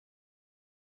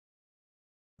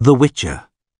The Witcher,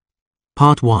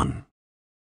 Part 1.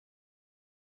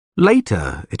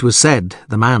 Later, it was said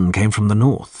the man came from the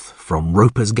north, from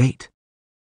Roper's Gate.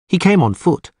 He came on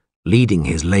foot, leading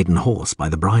his laden horse by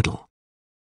the bridle.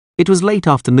 It was late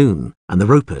afternoon, and the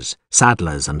ropers',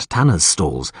 saddlers' and tanners'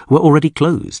 stalls were already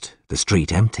closed, the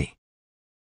street empty.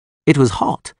 It was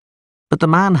hot, but the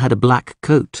man had a black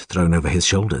coat thrown over his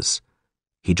shoulders.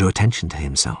 He drew attention to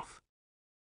himself.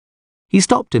 He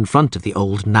stopped in front of the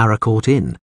old Naracourt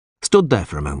Inn, stood there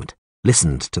for a moment,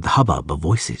 listened to the hubbub of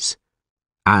voices.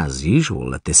 As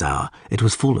usual at this hour, it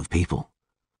was full of people.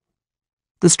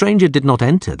 The stranger did not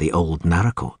enter the old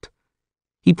Naracourt.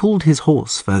 He pulled his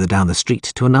horse further down the street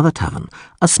to another tavern,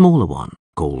 a smaller one,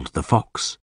 called the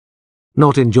Fox.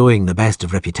 Not enjoying the best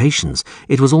of reputations,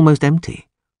 it was almost empty.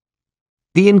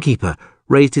 The innkeeper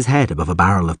raised his head above a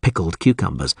barrel of pickled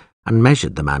cucumbers and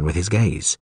measured the man with his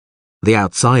gaze. The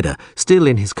outsider, still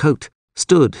in his coat,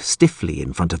 stood stiffly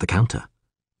in front of the counter,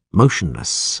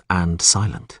 motionless and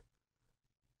silent.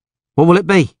 "What will it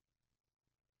be?"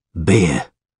 "Beer,"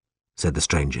 said the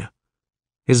stranger.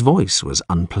 His voice was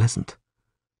unpleasant.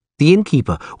 The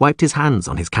innkeeper wiped his hands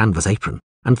on his canvas apron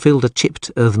and filled a chipped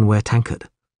earthenware tankard.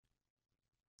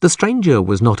 The stranger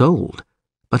was not old,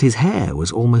 but his hair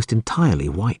was almost entirely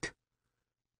white.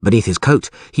 Beneath his coat,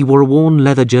 he wore a worn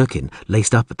leather jerkin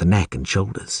laced up at the neck and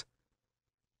shoulders.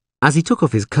 As he took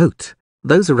off his coat,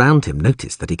 those around him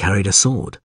noticed that he carried a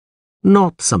sword.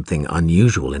 Not something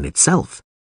unusual in itself.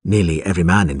 Nearly every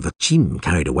man in Vochim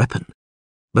carried a weapon.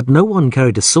 But no one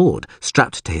carried a sword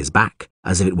strapped to his back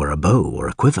as if it were a bow or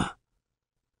a quiver.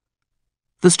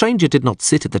 The stranger did not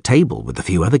sit at the table with the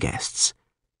few other guests.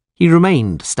 He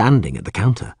remained standing at the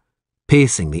counter,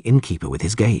 piercing the innkeeper with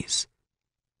his gaze.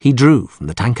 He drew from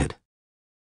the tankard.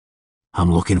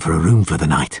 "I'm looking for a room for the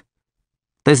night."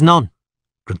 "There's none,"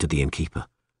 grunted the innkeeper,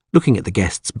 looking at the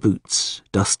guests' boots,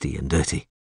 dusty and dirty.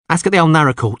 "Ask at the old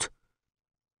Naracourt."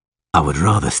 "I would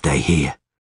rather stay here."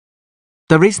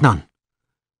 "There is none."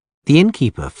 The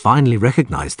innkeeper finally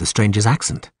recognized the stranger's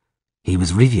accent. He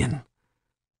was Rivian.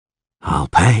 "I'll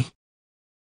pay."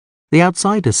 The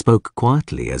outsider spoke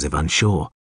quietly as if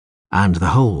unsure, and the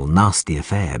whole nasty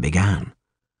affair began.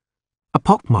 A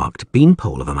pockmarked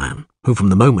beanpole of a man, who from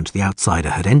the moment the outsider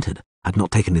had entered had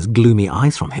not taken his gloomy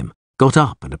eyes from him, got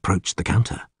up and approached the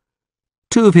counter.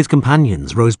 Two of his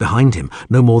companions rose behind him,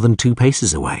 no more than 2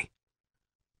 paces away.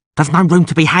 "There's no room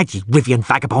to be had, you Rivian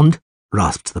vagabond,"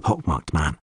 rasped the pockmarked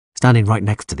man, standing right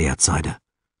next to the outsider.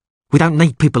 "We don't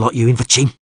need people like you in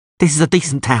Vochim. This is a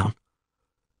decent town."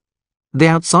 The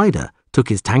outsider took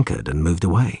his tankard and moved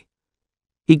away.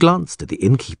 He glanced at the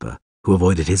innkeeper, who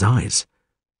avoided his eyes.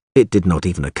 It did not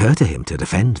even occur to him to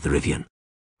defend the Rivian.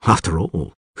 After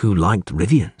all, who liked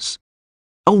Rivians?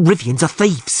 "All Rivians are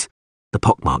thieves," the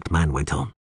pockmarked man went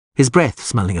on, his breath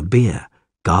smelling of beer,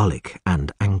 garlic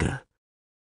and anger.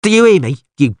 "Do you hear me,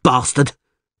 you bastard?"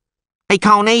 "He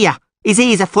can't hear you. His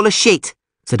ears are full of shit,"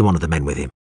 said one of the men with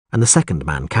him, and the second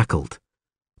man cackled.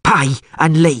 "Pay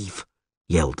and leave,"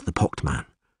 yelled the pocked man.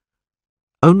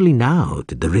 Only now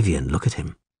did the Rivian look at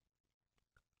him.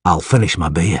 "I'll finish my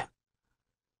beer."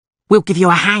 "We'll give you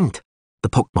a hand," the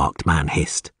pockmarked man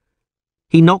hissed.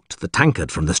 He knocked the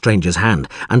tankard from the stranger's hand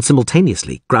and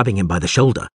simultaneously, grabbing him by the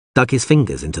shoulder, dug his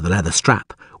fingers into the leather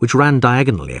strap, which ran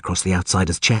diagonally across the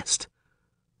outsider's chest.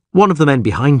 One of the men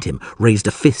behind him raised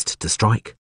a fist to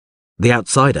strike. The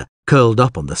outsider curled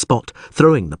up on the spot,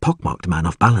 throwing the pockmarked man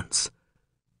off balance.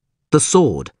 The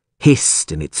sword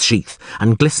hissed in its sheath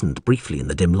and glistened briefly in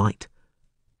the dim light.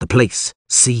 The place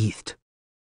seethed.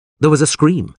 There was a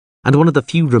scream, and one of the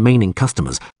few remaining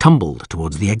customers tumbled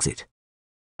towards the exit.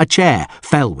 A chair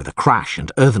fell with a crash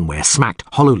and earthenware smacked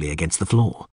hollowly against the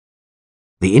floor.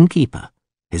 The innkeeper,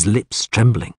 his lips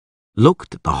trembling,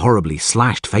 looked at the horribly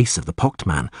slashed face of the pocked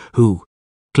man who,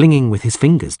 clinging with his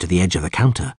fingers to the edge of the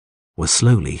counter, was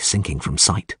slowly sinking from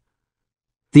sight.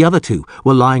 The other 2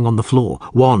 were lying on the floor,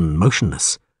 one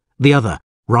motionless, the other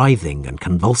writhing and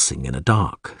convulsing in a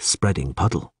dark, spreading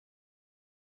puddle.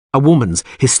 A woman's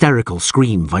hysterical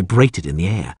scream vibrated in the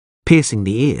air, piercing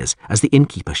the ears as the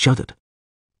innkeeper shuddered,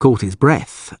 caught his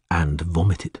breath, and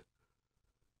vomited.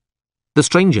 The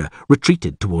stranger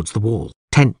retreated towards the wall,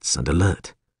 tense and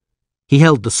alert. He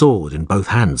held the sword in both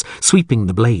hands, sweeping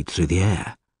the blade through the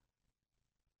air.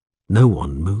 No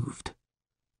one moved.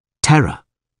 Terror,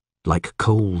 like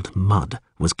cold mud,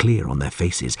 was clear on their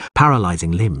faces,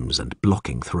 paralyzing limbs and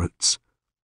blocking throats.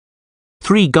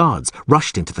 3 guards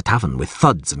rushed into the tavern with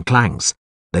thuds and clangs.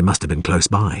 They must have been close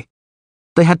by.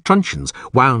 They had truncheons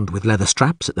wound with leather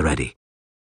straps at the ready,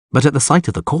 but at the sight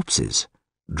of the corpses,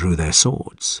 drew their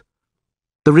swords.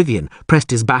 The Rivian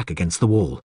pressed his back against the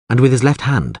wall, and with his left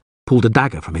hand pulled a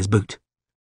dagger from his boot.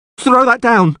 "Throw that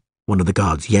down!" one of the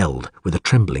guards yelled with a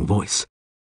trembling voice.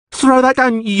 "Throw that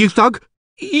down, you thug!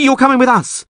 You're coming with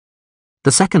us!"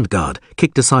 The second guard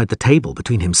kicked aside the table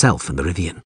between himself and the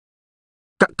Rivian.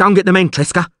 "Go and get the men,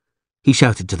 Tresca," he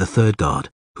shouted to the third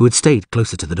guard, who had stayed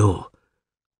closer to the door.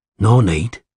 "No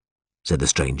need," said the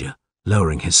stranger,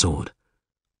 lowering his sword.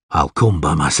 "I'll come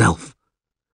by myself."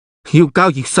 "You go,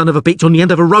 you son of a bitch, on the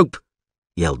end of a rope!"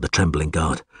 yelled the trembling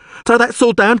guard. "Throw that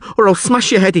sword down, or I'll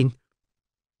smash your head in."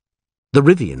 The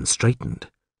Rivian straightened.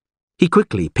 He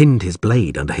quickly pinned his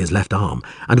blade under his left arm,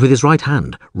 and with his right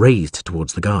hand raised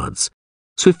towards the guards,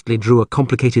 swiftly drew a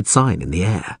complicated sign in the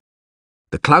air.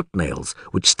 The clout nails,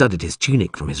 which studded his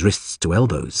tunic from his wrists to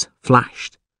elbows,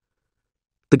 flashed.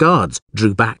 The guards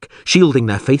drew back, shielding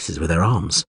their faces with their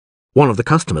arms. One of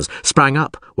the customers sprang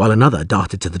up, while another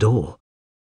darted to the door.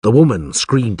 The woman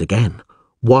screamed again,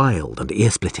 wild and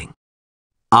ear-splitting.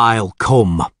 "I'll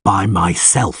come by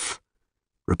myself,"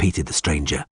 repeated the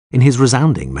stranger, in his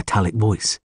resounding metallic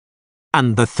voice.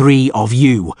 "And the three of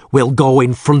you will go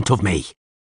in front of me.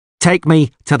 Take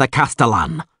me to the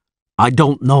Castellan. I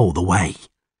don't know the way."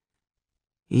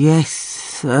 "Yes,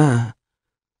 sir,"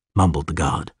 mumbled the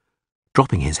guard,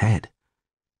 dropping his head.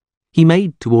 He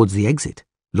made towards the exit,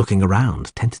 looking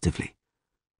around tentatively.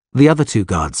 The other two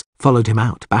guards followed him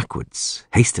out backwards,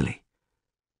 hastily.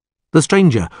 The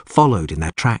stranger followed in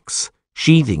their tracks,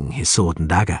 sheathing his sword and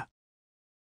dagger.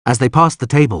 As they passed the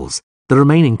tables, the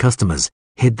remaining customers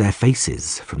hid their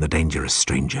faces from the dangerous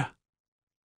stranger.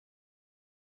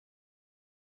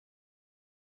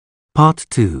 Part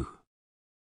 2.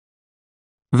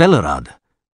 Velerad,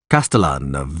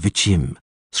 Castellan of Vichim,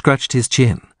 scratched his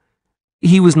chin.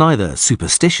 He was neither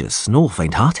superstitious nor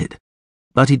faint-hearted,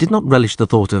 but he did not relish the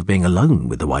thought of being alone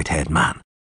with the white-haired man.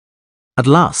 At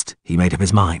last he made up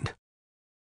his mind.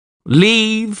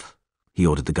 "Leave," he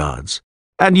ordered the guards.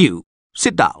 "And you,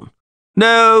 sit down.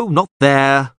 No, not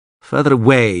there. Further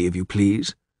away, if you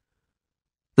please."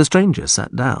 The stranger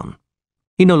sat down.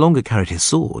 He no longer carried his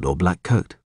sword or black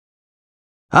coat.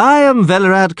 "I am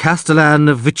Velerad Castellan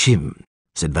of Vichim,"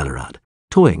 said Velerad,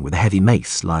 toying with a heavy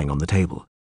mace lying on the table.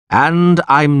 "And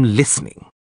I'm listening.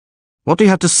 What do you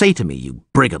have to say to me, you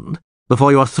brigand,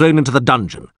 before you are thrown into the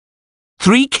dungeon?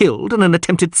 3 killed in an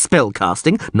attempted spell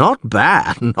casting? Not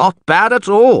bad, not bad at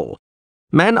all.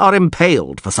 Men are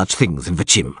impaled for such things in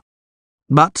Vichim.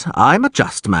 But I'm a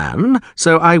just man,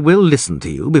 so I will listen to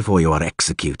you before you are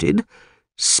executed.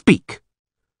 Speak."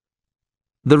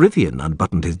 The Rivian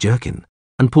unbuttoned his jerkin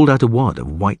and pulled out a wad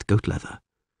of white goat leather.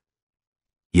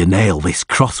 "You nail this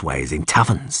crossways in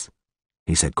taverns,"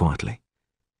 he said quietly.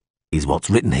 "Is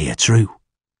what's written here true?"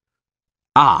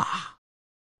 "Ah!"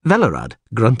 Velerad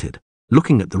grunted,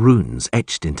 looking at the runes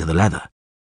etched into the leather.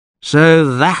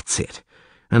 "So that's it,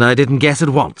 and I didn't guess at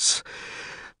once.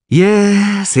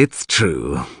 Yes, it's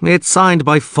true. It's signed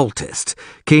by Foltest,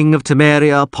 king of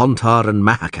Temeria, Pontar, and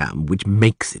Mahakam, which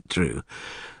makes it true.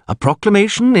 A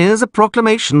proclamation is a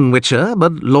proclamation, Witcher,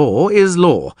 but law is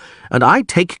law, and I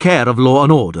take care of law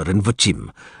and order in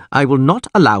Vichim. I will not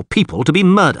allow people to be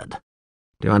murdered.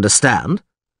 Do you understand?"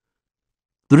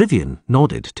 The Rivian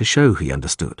nodded to show he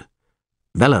understood.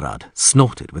 Velerad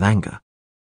snorted with anger.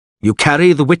 "You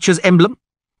carry the Witcher's emblem?"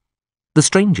 The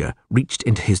stranger reached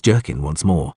into his jerkin once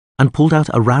more and pulled out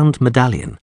a round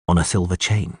medallion on a silver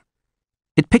chain.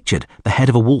 It pictured the head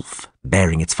of a wolf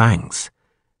baring its fangs.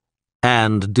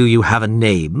 "And do you have a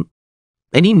name?"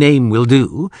 "Any name will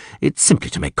do. It's simply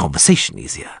to make conversation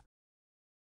easier."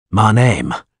 "My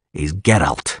name is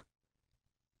Geralt."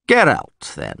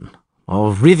 "Geralt, then.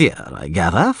 Of Rivia, I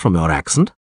gather, from your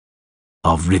accent."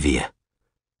 "Of Rivia."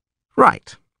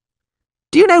 "Right.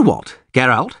 Do you know what,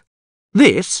 Geralt?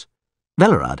 This—"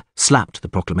 Velerad slapped the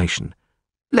proclamation.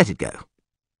 "Let it go.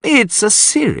 It's a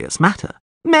serious matter.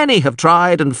 Many have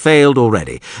tried and failed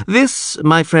already. This,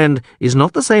 my friend, is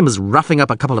not the same as roughing up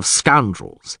a couple of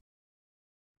scoundrels."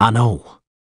 "I know.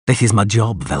 This is my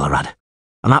job, Velerad,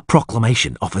 and that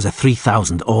proclamation offers a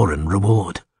 3,000 Oren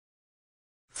reward."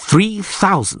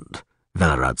 3,000,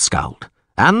 Velerad scowled.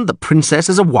 "And the princess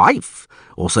is a wife,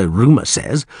 or so rumour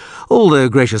says, although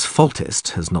gracious Foltest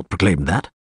has not proclaimed that."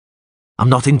 "I'm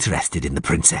not interested in the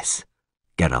princess,"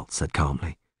 Geralt said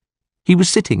calmly. He was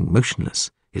sitting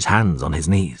motionless, his hands on his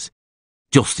knees.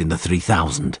 "Just in the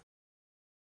 3,000.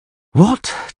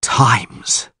 "What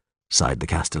times!" sighed the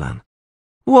Castellan.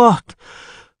 "What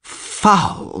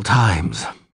foul times!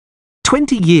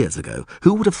 20 years ago,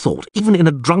 who would have thought, even in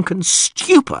a drunken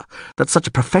stupor, that such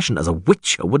a profession as a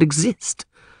witcher would exist?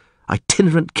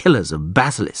 Itinerant killers of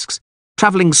basilisks,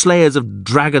 travelling slayers of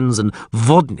dragons and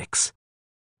vodniks.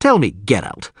 Tell me,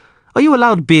 Geralt, Are you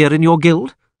allowed beer in your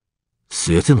guild?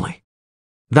 Certainly.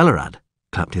 Velerad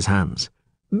clapped his hands.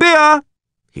 Beer!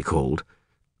 He called.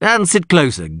 And sit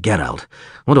closer, Geralt.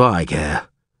 What do I care?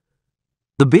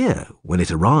 The beer, when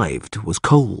it arrived, was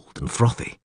cold and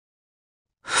frothy.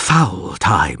 Foul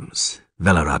times,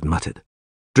 Velerad muttered,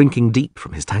 drinking deep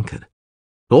from his tankard.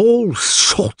 All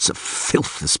sorts of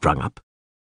filth has sprung up.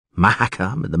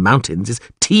 Mahakam in the mountains is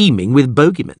teeming with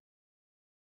bogeymen.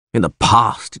 In the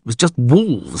past, it was just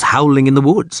wolves howling in the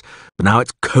woods, but now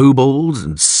it's kobolds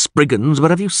and spriggans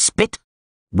wherever you spit,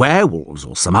 werewolves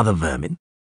or some other vermin.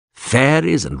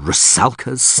 Fairies and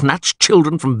rusalkas snatch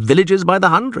children from villages by the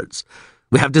hundreds.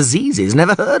 We have diseases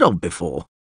never heard of before.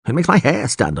 It makes my hair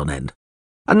stand on end.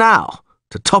 And now,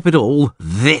 to top it all,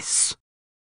 this.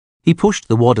 He pushed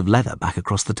the wad of leather back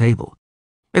across the table.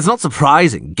 It's not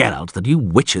surprising, Geralt, that you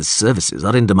witches' services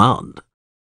are in demand.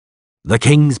 The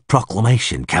King's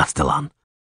proclamation, Castellan.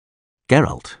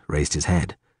 Geralt raised his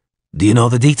head. Do you know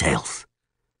the details?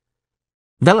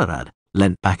 Velerad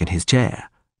leant back in his chair,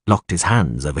 locked his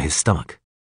hands over his stomach.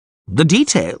 The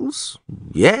details?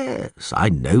 Yes, I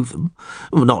know them.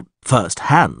 Not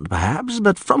first-hand, perhaps,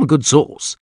 but from a good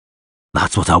source.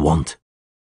 That's what I want.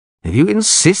 If you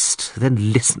insist,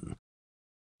 then listen.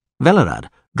 Velerad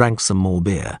drank some more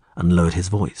beer and lowered his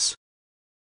voice.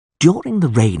 During the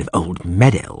reign of old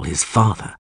Medel, his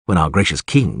father, when our gracious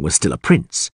king was still a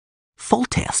prince,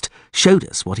 Foltest showed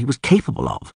us what he was capable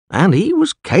of, and he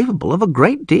was capable of a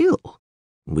great deal.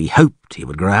 We hoped he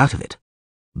would grow out of it.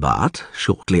 But,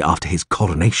 shortly after his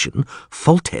coronation,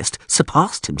 Foltest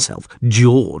surpassed himself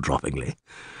jaw-droppingly.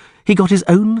 He got his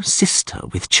own sister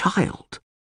with child.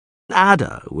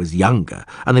 Ada was younger,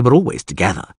 and they were always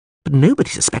together, but nobody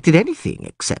suspected anything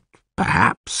except,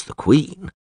 perhaps, the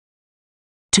Queen.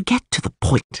 To get to the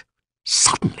point,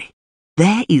 suddenly,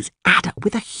 there is Ada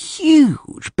with a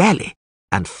huge belly,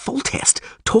 and Foltest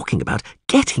talking about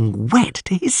getting wed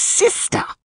to his sister.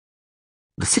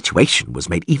 The situation was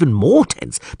made even more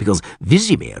tense because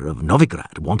Vizimir of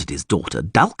Novigrad wanted his daughter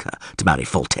Dalka to marry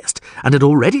Foltest and had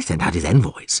already sent out his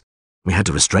envoys. We had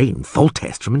to restrain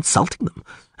Foltest from insulting them,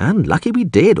 and lucky we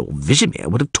did, or Vizimir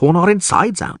would have torn our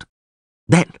insides out.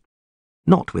 Then,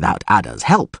 not without Ada's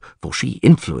help, for she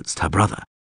influenced her brother,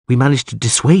 we managed to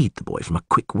dissuade the boy from a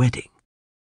quick wedding.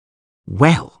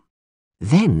 Well,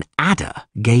 then Ada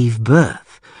gave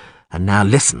birth, and now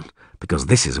listen, because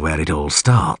this is where it all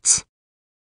starts.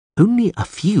 Only a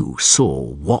few saw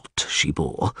what she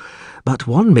bore, but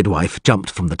one midwife jumped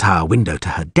from the tower window to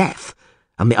her death,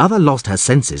 and the other lost her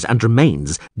senses and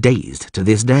remains dazed to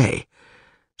this day.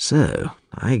 So,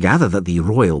 I gather that the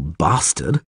royal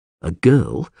bastard, a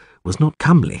girl, was not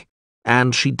comely,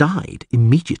 and she died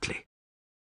immediately.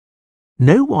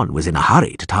 No one was in a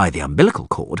hurry to tie the umbilical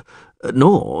cord,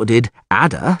 nor did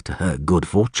Ada, to her good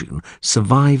fortune,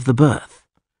 survive the birth.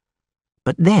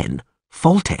 But then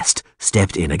Foltest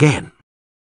stepped in again.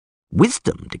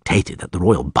 Wisdom dictated that the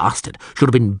royal bastard should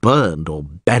have been burned or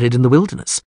buried in the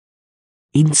wilderness.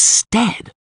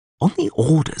 Instead, on the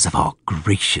orders of our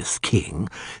gracious king,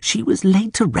 she was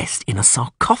laid to rest in a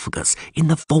sarcophagus in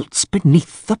the vaults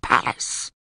beneath the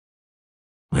palace.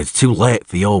 It's too late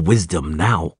for your wisdom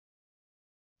now.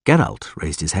 Geralt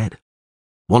raised his head.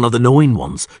 One of the knowing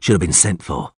ones should have been sent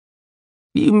for.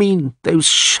 You mean those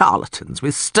charlatans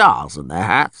with stars on their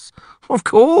hats? Of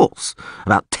course.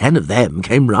 About 10 of them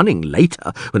came running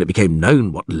later when it became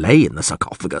known what lay in the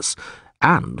sarcophagus,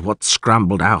 and what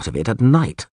scrambled out of it at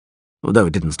night. Although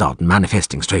it didn't start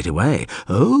manifesting straight away.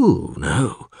 Oh,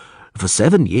 no. For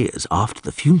 7 years after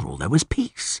the funeral there was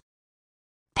peace.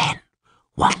 Then,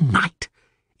 one night,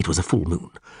 it was a full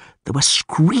moon, there were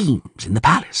screams in the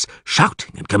palace,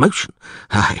 shouting and commotion.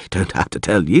 I don't have to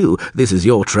tell you, this is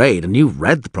your trade, and you've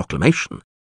read the proclamation.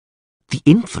 The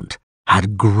infant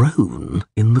had grown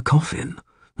in the coffin.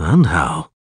 And how?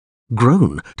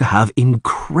 Grown to have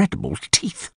incredible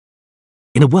teeth.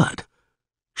 In a word,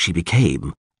 she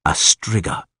became a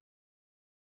Striga.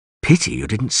 Pity you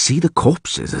didn't see the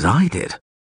corpses as I did.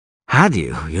 Had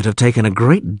you, you'd have taken a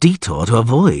great detour to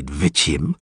avoid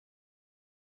Vichim.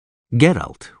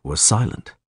 Geralt was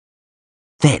silent.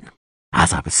 Then,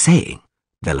 as I was saying,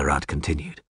 Velerad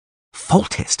continued,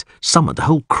 Foltest summoned a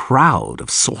whole crowd of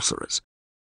sorcerers.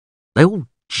 They all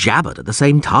jabbered at the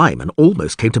same time and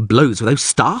almost came to blows with those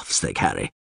staffs they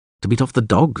carry. To beat off the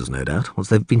dogs, no doubt, once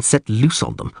they've been set loose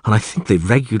on them, and I think they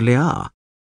regularly are.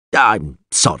 I'm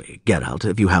sorry, Geralt,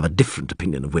 if you have a different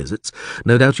opinion of wizards.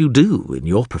 No doubt you do in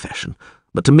your profession.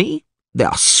 But to me, they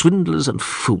are swindlers and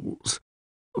fools.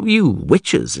 You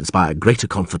witches inspire greater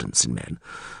confidence in men.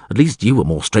 At least you were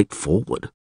more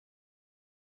straightforward.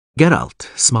 Geralt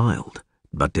smiled,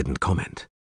 but didn't comment.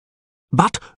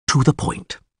 But to the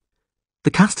point.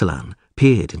 The castellan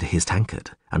peered into his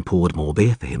tankard and poured more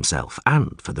beer for himself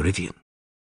and for the Rivian.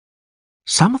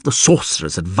 Some of the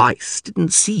sorcerer's advice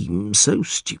didn't seem so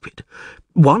stupid.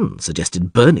 One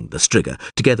suggested burning the Striga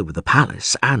together with the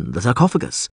palace and the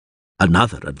sarcophagus.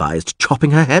 Another advised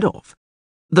chopping her head off.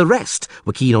 The rest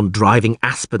were keen on driving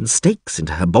aspen stakes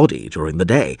into her body during the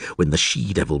day when the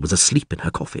she-devil was asleep in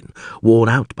her coffin, worn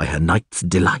out by her night's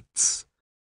delights.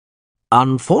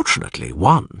 Unfortunately,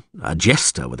 one, a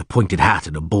jester with a pointed hat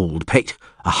and a bald pate,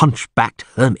 a hunchbacked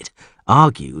hermit,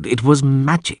 argued it was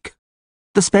magic.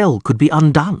 The spell could be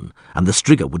undone, and the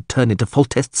Striga would turn into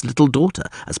Foltest's little daughter,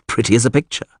 as pretty as a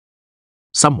picture.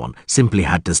 Someone simply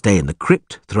had to stay in the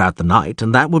crypt throughout the night,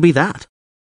 and that would be that.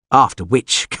 After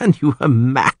which, can you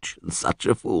imagine such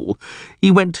a fool?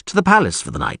 He went to the palace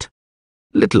for the night.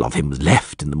 Little of him was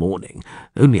left in the morning,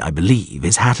 only, I believe,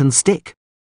 his hat and stick.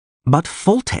 But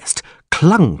Foltest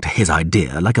clung to his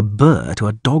idea like a burr to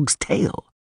a dog's tail.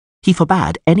 He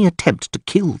forbade any attempt to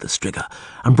kill the Striga,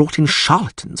 and brought in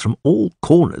charlatans from all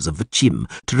corners of Vachim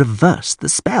to reverse the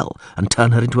spell and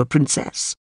turn her into a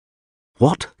princess.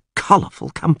 What colourful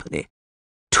company!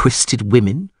 Twisted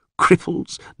women,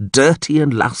 cripples, dirty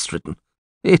and louse-ridden.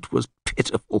 It was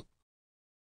pitiful.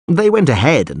 They went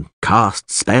ahead and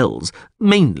cast spells,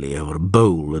 mainly over a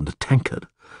bowl and a tankard.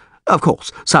 Of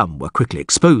course, some were quickly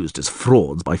exposed as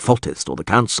frauds by Foltest or the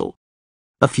council.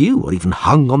 A few were even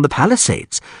hung on the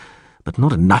palisades, but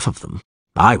not enough of them.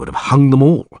 I would have hung them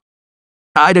all.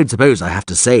 I don't suppose I have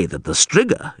to say that the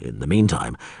Striga, in the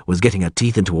meantime, was getting her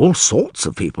teeth into all sorts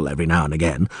of people every now and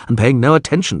again, and paying no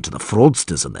attention to the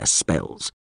fraudsters and their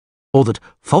spells. Or that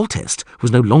Foltest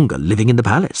was no longer living in the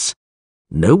palace.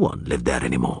 No one lived there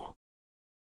any more.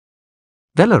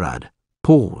 Velerad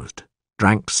paused,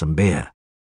 drank some beer,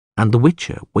 and the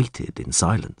Witcher waited in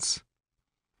silence.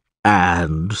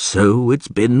 "And so it's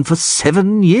been for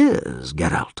 7 years,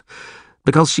 Geralt,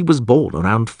 because she was born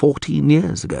around 14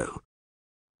 years ago.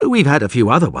 We've had a few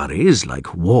other worries,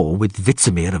 like war with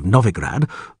Vizimir of Novigrad,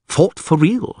 fought for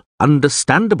real,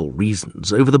 understandable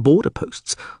reasons over the border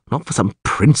posts, not for some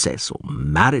princess or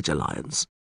marriage alliance.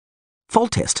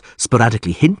 Foltest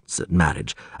sporadically hints at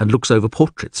marriage and looks over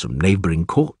portraits from neighbouring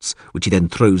courts, which he then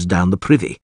throws down the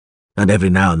privy. And every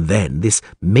now and then this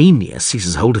mania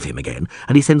seizes hold of him again,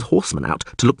 and he sends horsemen out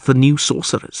to look for new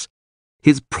sorcerers.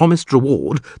 His promised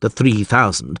reward, the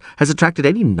 3,000, has attracted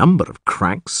any number of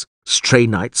cranks, stray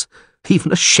knights,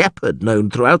 even a shepherd known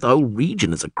throughout the whole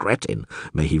region as a cretin,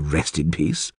 may he rest in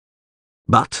peace.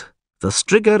 But the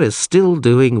Striga is still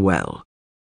doing well.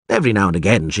 Every now and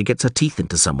again she gets her teeth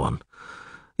into someone.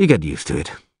 You get used to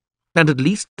it. And at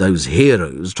least those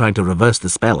heroes trying to reverse the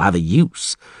spell have a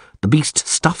use. The beast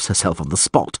stuffs herself on the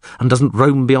spot and doesn't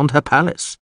roam beyond her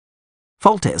palace.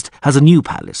 Foltest has a new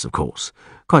palace, of course,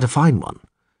 quite a fine one.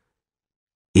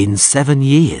 In 7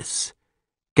 years,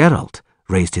 Geralt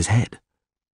raised his head.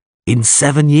 In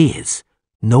 7 years,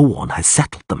 no one has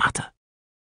settled the matter.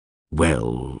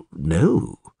 Well,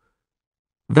 no.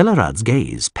 Velerad's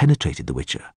gaze penetrated the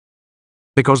Witcher.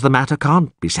 Because the matter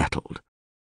can't be settled.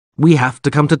 We have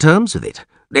to come to terms with it,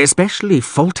 especially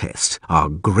Foltest, our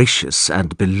gracious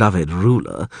and beloved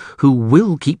ruler, who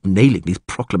will keep nailing these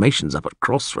proclamations up at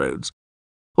crossroads,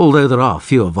 although there are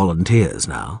fewer volunteers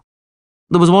now.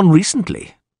 There was one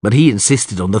recently, but he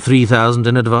insisted on the 3,000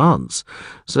 in advance,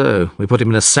 so we put him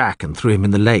in a sack and threw him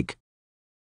in the lake.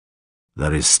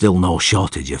 There is still no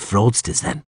shortage of fraudsters,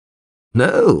 then?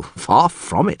 No, far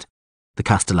from it, the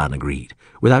castellan agreed,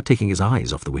 without taking his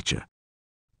eyes off the Witcher.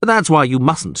 That's why you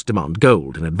mustn't demand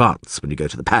gold in advance when you go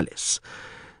to the palace.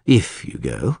 If you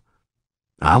go,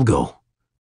 I'll go.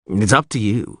 It's up to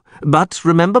you, but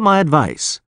remember my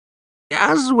advice.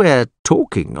 As we're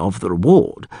talking of the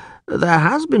reward, there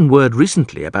has been word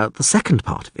recently about the second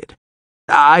part of it.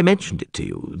 I mentioned it to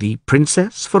you, the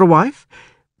princess for a wife.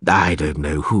 I don't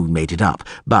know who made it up,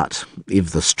 but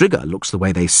if the Striga looks the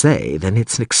way they say, then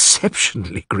it's an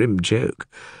exceptionally grim joke.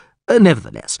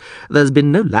 Nevertheless, there's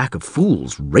been no lack of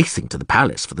fools racing to the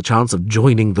palace for the chance of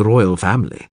joining the royal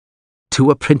family.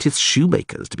 2 apprentice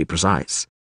shoemakers, to be precise.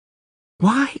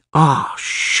 Why are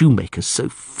shoemakers so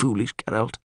foolish,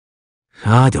 Geralt?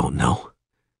 I don't know.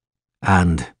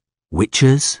 And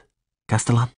witchers,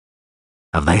 Castellan?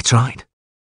 Have they tried?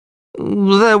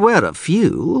 There were a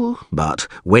few, but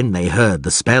when they heard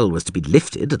the spell was to be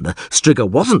lifted and the Striga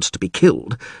wasn't to be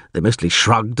killed, they mostly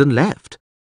shrugged and left.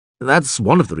 That's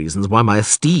one of the reasons why my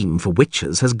esteem for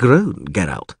witches has grown,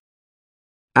 Geralt.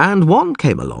 And one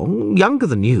came along, younger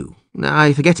than you.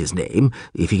 I forget his name,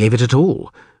 if he gave it at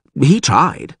all. He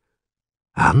tried.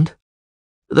 And?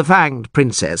 The fanged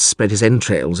princess spread his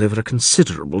entrails over a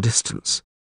considerable distance.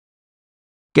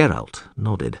 Geralt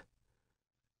nodded.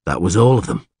 That was all of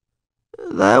them.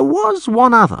 There was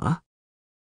one other.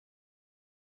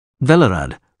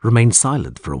 Velerad remained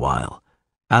silent for a while,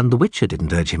 and the Witcher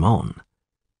didn't urge him on.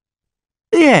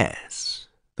 Yes,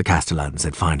 the Castellan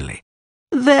said finally.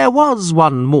 There was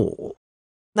one more.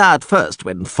 At first,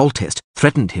 when Foltest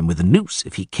threatened him with a noose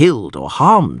if he killed or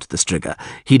harmed the Striga,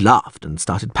 he laughed and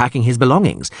started packing his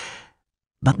belongings.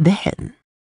 But then...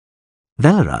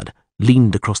 Velerad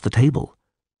leaned across the table,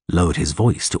 lowered his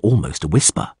voice to almost a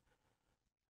whisper.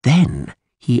 Then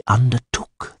he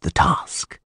undertook the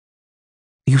task.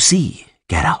 You see,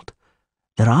 Geralt,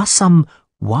 there are some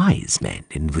wise men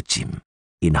in Vucim,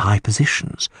 in high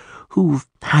positions, who've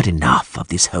had enough of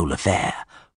this whole affair.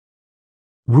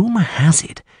 Rumour has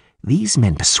it these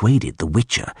men persuaded the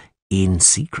Witcher, in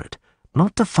secret,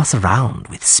 not to fuss around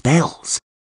with spells,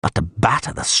 but to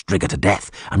batter the Striga to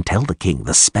death and tell the king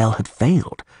the spell had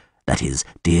failed, that his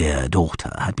dear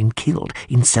daughter had been killed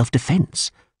in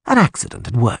self-defence, an accident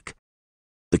at work.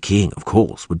 The king, of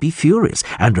course, would be furious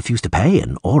and refuse to pay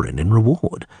an Orin in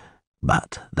reward,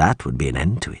 but that would be an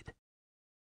end to it.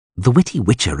 The witty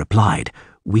Witcher replied,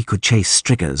 we could chase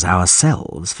Strigas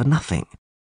ourselves for nothing.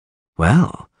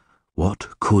 Well,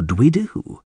 what could we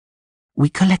do? We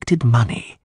collected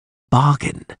money,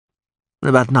 bargained,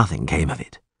 but nothing came of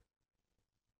it.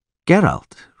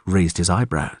 Geralt raised his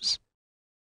eyebrows.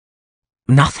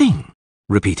 Nothing,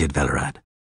 repeated Velerad.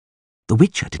 The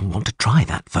Witcher didn't want to try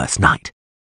that first night.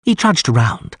 He trudged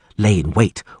around, lay in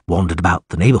wait, wandered about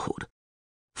the neighbourhood.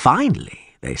 Finally,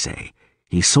 they say,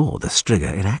 he saw the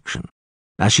Striga in action,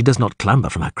 as she does not clamber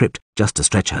from her crypt just to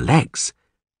stretch her legs.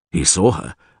 He saw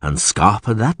her and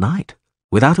scarpered that night,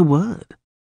 without a word.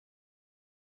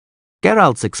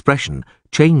 Geralt's expression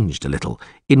changed a little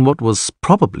in what was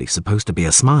probably supposed to be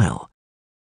a smile.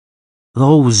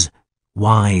 Those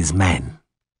wise men,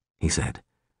 he said.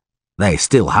 They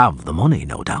still have the money,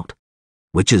 no doubt.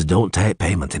 Witches don't take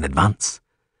payment in advance.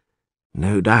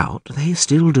 No doubt they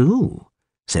still do,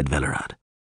 said Velerad.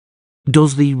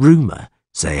 Does the rumour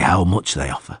say how much they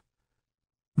offer?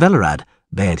 Velerad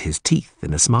bared his teeth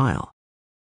in a smile.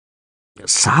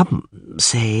 Some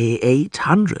say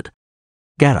 800.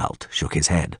 Geralt shook his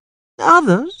head.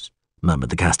 Others, murmured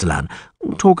the Castellan,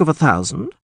 talk of 1,000.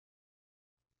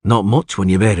 Not much when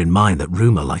you bear in mind that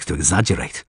rumour likes to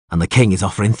exaggerate, and the king is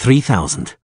offering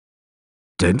 3,000.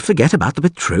 Don't forget about the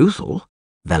betrothal,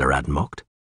 Velerad mocked.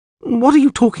 What are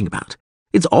you talking about?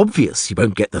 It's obvious you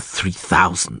won't get the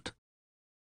 3,000.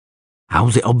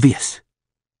 How's it obvious?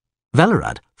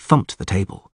 Velerad thumped the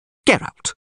table.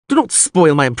 Geralt, do not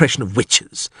spoil my impression of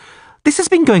witches. This has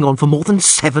been going on for more than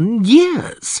 7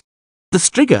 years. The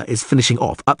Striga is finishing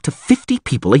off up to 50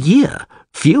 people a year.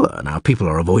 Fewer now people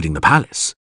are avoiding the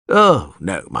palace. Oh,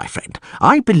 no, my friend.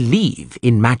 I believe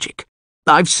in magic.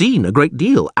 I've seen a great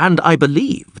deal, and I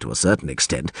believe, to a certain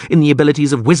extent, in the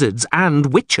abilities of wizards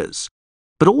and witches.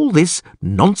 But all this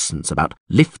nonsense about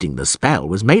lifting the spell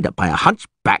was made up by a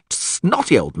hunchbacked,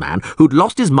 snotty old man who'd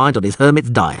lost his mind on his hermit's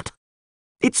diet.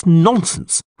 It's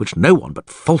nonsense which no one but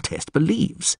Foltest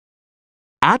believes.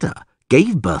 Ada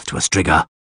gave birth to a Striga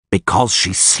because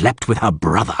she slept with her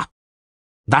brother.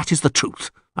 That is the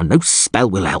truth, and no spell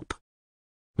will help.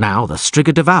 Now the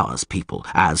Striga devours people,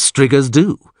 as Strigas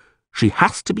do. She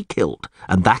has to be killed,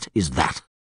 and that is that.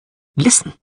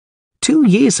 Listen. 2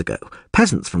 years ago,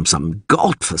 peasants from some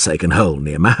god-forsaken hole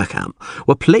near Mahakam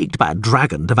were plagued by a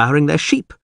dragon devouring their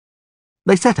sheep.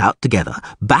 They set out together,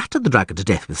 battered the dragon to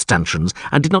death with stanchions,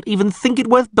 and did not even think it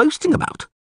worth boasting about.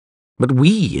 But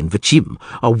we in Vucim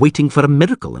are waiting for a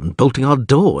miracle and bolting our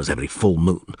doors every full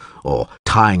moon, or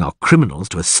tying our criminals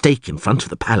to a stake in front of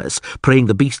the palace, praying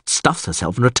the beast stuffs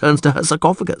herself and returns to her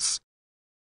sarcophagus.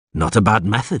 Not a bad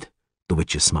method, the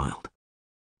Witcher smiled.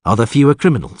 Are there fewer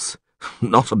criminals?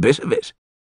 Not a bit of it.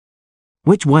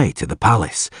 Which way to the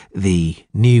palace, the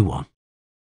new one?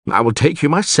 I will take you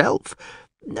myself.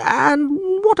 And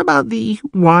what about the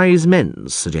wise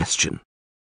men's suggestion?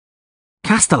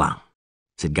 Castellan,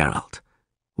 said Geralt.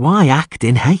 Why act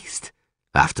in haste?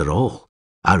 After all,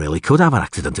 I really could have an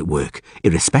accident at work,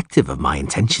 irrespective of my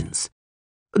intentions.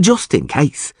 Just in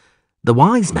case, the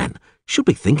wise men should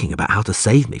be thinking about how to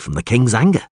save me from the king's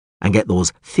anger and get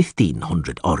those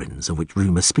 1,500 orins of which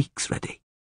rumour speaks ready.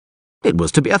 It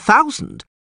was to be 1,000.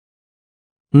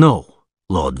 No,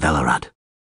 Lord Velerad,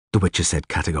 the Witcher said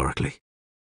categorically.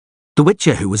 The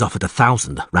Witcher who was offered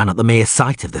 1,000 ran at the mere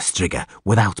sight of the Striga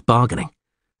without bargaining,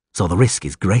 so the risk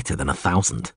is greater than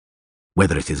 1,000.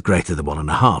 Whether it is greater than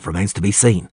 1.5 remains to be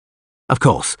seen. Of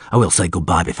course, I will say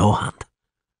goodbye beforehand.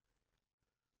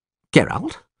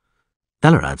 Geralt?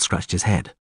 Velerad scratched his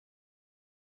head.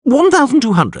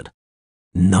 1,200.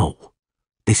 No,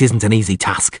 this isn't an easy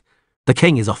task. The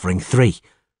king is offering 3,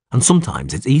 and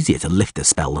sometimes it's easier to lift a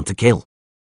spell than to kill.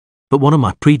 But one of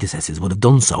my predecessors would have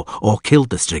done so, or killed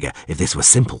the Striga if this was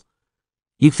simple.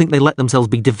 You think they let themselves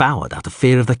be devoured out of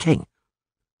fear of the king?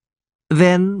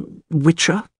 Then,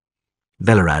 Witcher?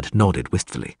 Velerad nodded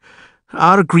wistfully.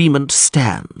 Our agreement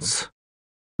stands.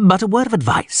 But a word of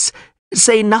advice.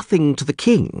 Say nothing to the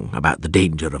king about the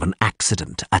danger of an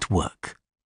accident at work.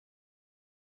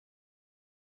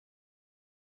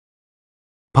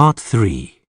 Part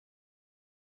 3.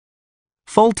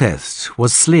 Foltest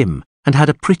was slim and had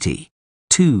a pretty,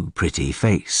 too pretty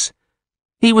face.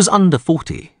 He was under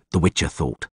 40, the Witcher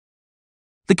thought.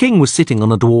 The king was sitting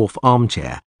on a dwarf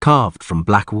armchair carved from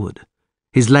black wood,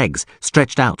 his legs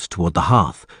stretched out toward the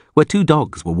hearth, where 2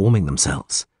 dogs were warming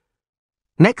themselves.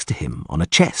 Next to him, on a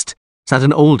chest, sat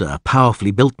an older,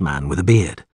 powerfully built man with a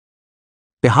beard.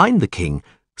 Behind the king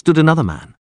stood another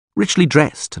man, richly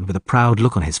dressed and with a proud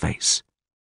look on his face.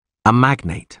 A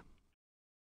magnate.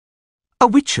 A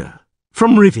Witcher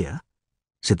from Rivia,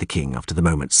 said the king after the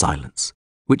moment's silence,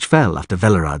 which fell after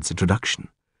Velerad's introduction.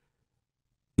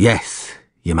 Yes,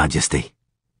 your majesty.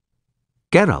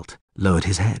 Geralt lowered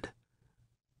his head.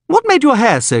 What made your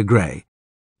hair so grey?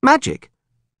 Magic.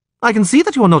 I can see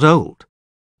that you are not old.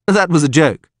 That was a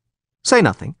joke. Say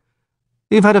nothing.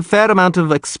 You've had a fair amount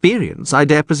of experience, I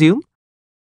dare presume?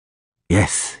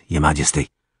 Yes, your majesty.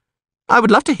 I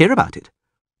would love to hear about it.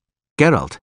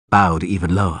 Geralt bowed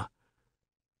even lower.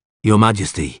 Your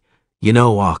majesty, you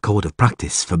know our code of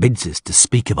practice forbids us to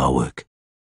speak of our work.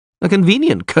 A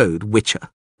convenient code, Witcher.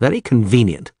 Very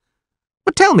convenient.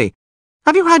 But tell me,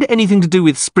 have you had anything to do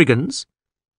with Spriggans?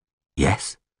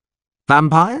 Yes.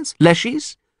 Vampires?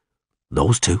 Leshies?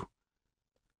 Those 2.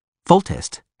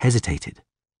 Foltest hesitated.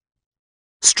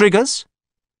 Striggers?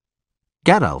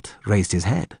 Geralt raised his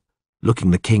head,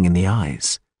 looking the king in the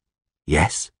eyes.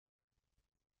 Yes.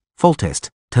 Foltest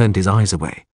turned his eyes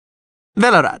away.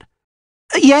 Velerad.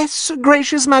 Yes,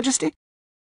 gracious majesty.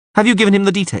 Have you given him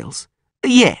the details?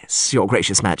 Yes, your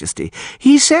gracious majesty.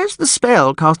 He says the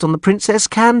spell cast on the princess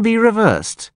can be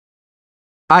reversed.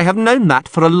 I have known that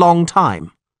for a long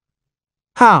time.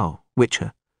 How,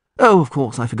 Witcher? Oh, of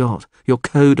course, I forgot. Your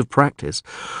code of practice.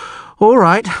 All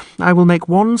right, I will make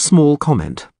one small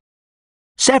comment.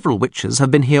 Several Witchers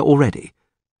have been here already.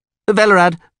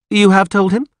 Velerad, you have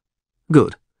told him?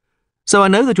 Good. So I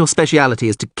know that your speciality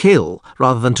is to kill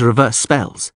rather than to reverse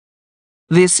spells.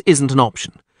 This isn't an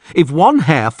option. If one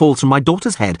hair falls from my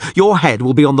daughter's head, your head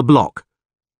will be on the block.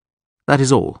 That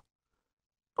is all.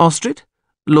 Ostrid,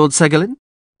 Lord Segalin,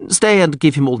 stay and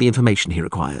give him all the information he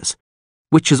requires.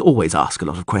 Witchers always ask a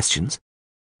lot of questions.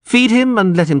 Feed him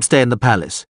and let him stay in the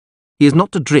palace. He is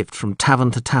not to drift from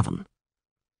tavern to tavern.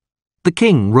 The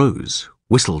king rose,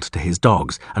 whistled to his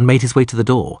dogs, and made his way to the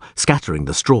door, scattering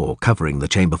the straw covering the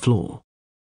chamber floor.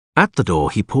 At the door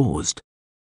he paused.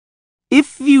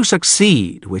 If you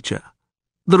succeed, Witcher,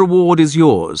 the reward is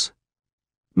yours.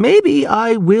 Maybe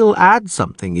I will add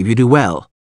something if you do well.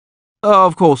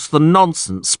 Of course, the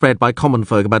nonsense spread by common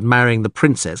folk about marrying the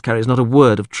princess carries not a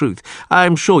word of truth. I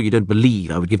am sure you don't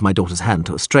believe I would give my daughter's hand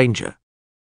to a stranger.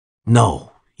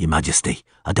 No, your majesty,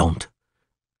 I don't.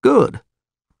 Good.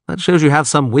 That shows you have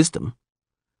some wisdom.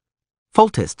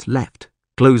 Foltest left,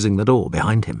 closing the door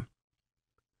behind him.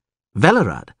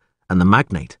 Velerad and the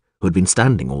magnate, who had been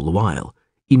standing all the while,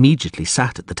 immediately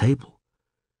sat at the table.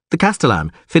 The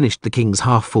Castellan finished the king's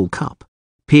half-full cup,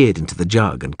 peered into the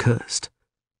jug and cursed.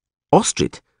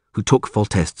 Ostrid, who took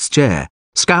Foltest's chair,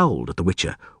 scowled at the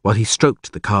Witcher while he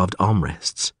stroked the carved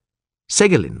armrests.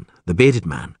 Segalin, the bearded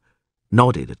man,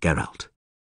 nodded at Geralt.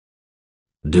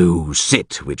 Do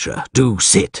sit, Witcher, do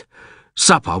sit.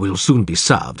 Supper will soon be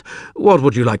served. What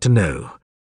would you like to know?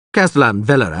 Castellan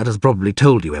Velerad has probably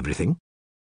told you everything.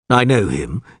 I know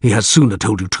him. He has sooner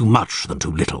told you too much than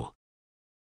too little.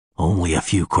 Only a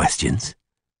few questions.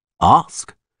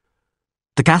 Ask.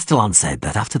 The Castellan said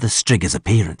that after the Striga's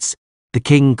appearance, the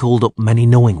king called up many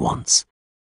knowing ones.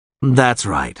 That's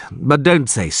right, but don't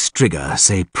say Striga,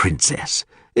 say princess.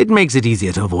 It makes it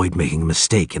easier to avoid making a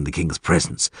mistake in the king's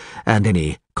presence, and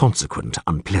any consequent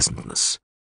unpleasantness.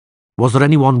 Was there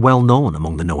anyone well known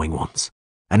among the knowing ones?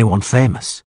 Anyone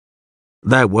famous?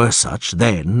 There were such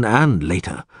then and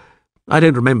later. I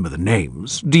don't remember the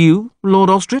names. Do you, Lord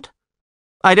Ostrid?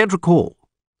 I don't recall,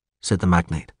 said the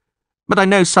magnate, but I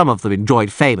know some of them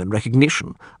enjoyed fame and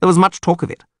recognition. There was much talk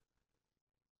of it.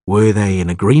 Were they in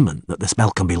agreement that the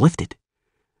spell can be lifted?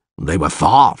 They were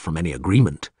far from any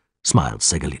agreement, smiled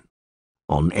Segalin.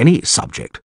 On any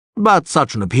subject, But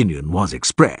such an opinion was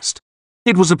expressed.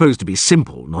 It was supposed to be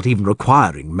simple, not even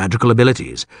requiring magical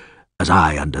abilities. As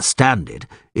I understand it,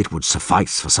 it would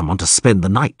suffice for someone to spend the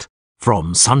night,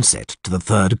 from sunset to the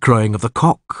third crowing of the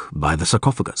cock, by the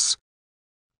sarcophagus.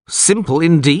 Simple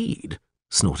indeed,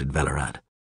 snorted Velerad.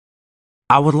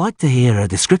 I would like to hear a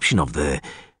description of the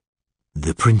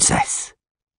princess.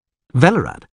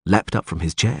 Velerad leapt up from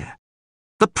his chair.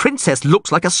 The princess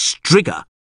looks like a strigger,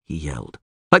 he yelled,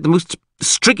 like the most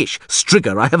striggish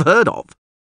strigger I have heard of.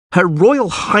 Her Royal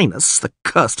Highness, the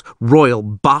cursed royal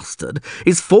bastard,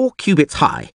 is 4 cubits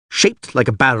high, shaped like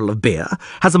a barrel of beer,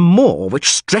 has a maw which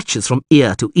stretches from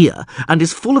ear to ear, and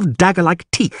is full of dagger-like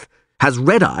teeth, has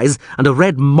red eyes and a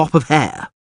red mop of hair.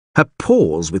 Her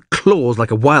paws, with claws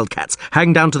like a wildcat's,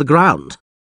 hang down to the ground.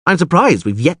 I'm surprised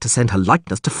we've yet to send her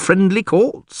likeness to friendly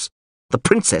courts. The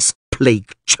princess,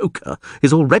 plague choker,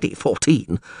 is already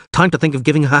 14. Time to think of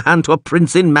giving her hand to a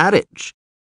prince in marriage.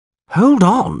 Hold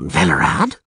on,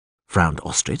 Velerad, frowned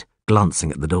Ostrid,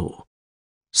 glancing at the door.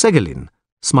 Segolin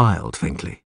smiled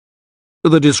faintly.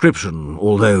 The description,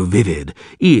 although vivid,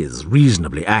 is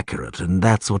reasonably accurate, and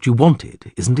that's what you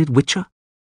wanted, isn't it, Witcher?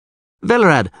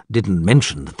 Velerad didn't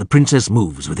mention that the princess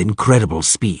moves with incredible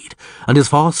speed, and is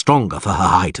far stronger for her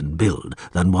height and build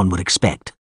than one would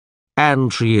expect.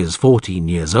 And she is 14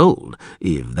 years old,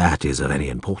 if that is of any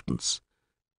importance.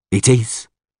 It is,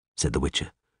 said the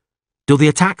Witcher. Do the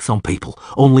attacks on people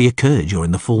only occur during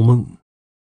the full moon?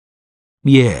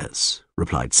 Yes,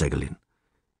 replied Segolin.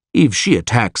 If she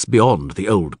attacks beyond the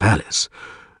old palace.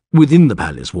 Within the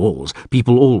palace walls,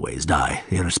 people always die,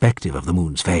 irrespective of the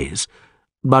moon's phase.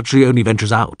 But she only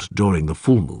ventures out during the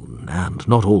full moon, and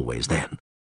not always then.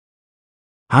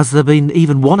 Has there been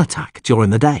even one attack during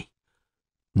the day?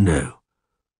 No.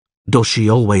 Does she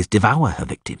always devour her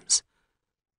victims?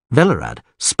 Velerad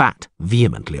spat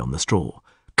vehemently on the straw.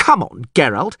 Come on,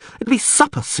 Geralt, it'll be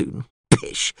supper soon.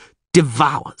 Pish!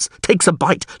 Devours, takes a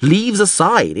bite, leaves a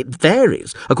side. It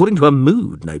varies, according to her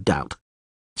mood, no doubt.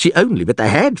 She only bit the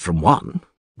head from one,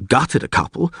 gutted a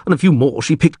couple, and a few more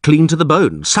she picked clean to the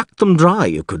bone, sucked them dry,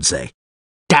 you could say.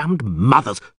 Damned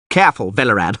mothers! Careful,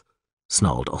 Velerad,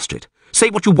 snarled Ostrid. Say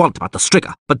what you want about the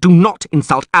Strigger, but do not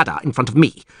insult Ada in front of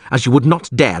me, as you would not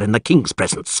dare in the king's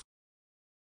presence.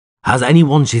 Has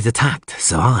anyone she's attacked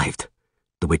survived?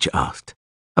 The Witcher asked,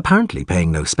 apparently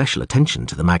paying no special attention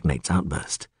to the magnate's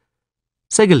outburst.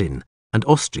 Segolin and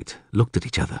Ostrid looked at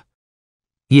each other.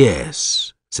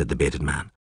 Yes, said the bearded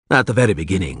man. At the very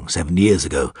beginning, 7 years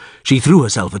ago, she threw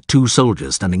herself at 2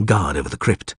 soldiers standing guard over the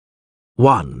crypt.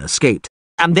 One escaped,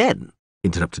 and then,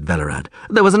 interrupted Velerad,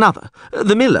 there was another,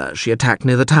 the miller she attacked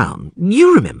near the town.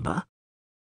 You remember?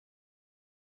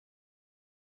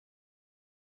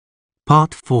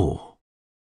 Part 4.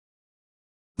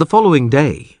 The following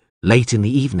day, late in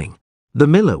the evening, the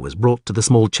miller was brought to the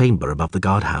small chamber above the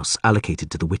guardhouse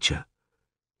allocated to the Witcher.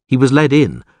 He was led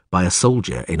in by a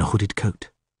soldier in a hooded coat.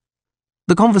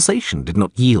 The conversation did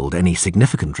not yield any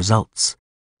significant results.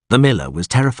 The miller was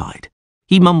terrified.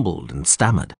 He mumbled and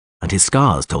stammered, and his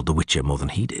scars told the Witcher more than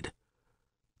he did.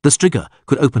 The Strigger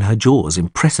could open her jaws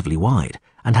impressively wide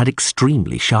and had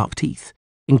extremely sharp teeth,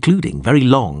 including very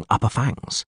long upper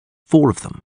fangs, 4 of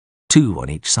them, 2 on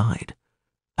each side.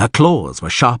 Her claws were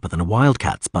sharper than a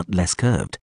wildcat's but less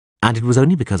curved, and it was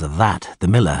only because of that the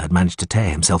miller had managed to tear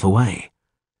himself away.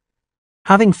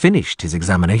 Having finished his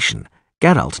examination,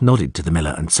 Geralt nodded to the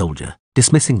miller and soldier,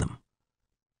 dismissing them.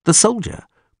 The soldier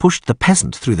pushed the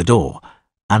peasant through the door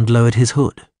and lowered his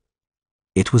hood.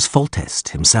 It was Foltest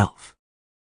himself.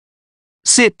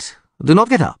 Sit, do not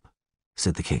get up,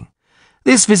 said the king.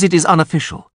 This visit is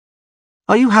unofficial.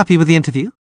 Are you happy with the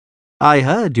interview? I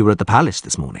heard you were at the palace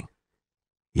this morning.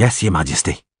 Yes, your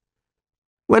majesty.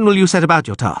 When will you set about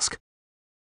your task?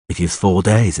 It is 4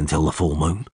 days until the full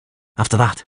moon. After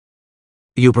that.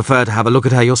 You prefer to have a look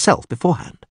at her yourself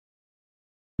beforehand?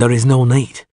 There is no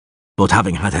need, but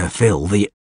having had her fill,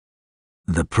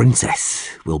 the princess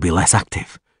will be less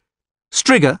active.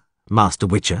 Strigger, Master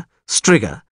Witcher,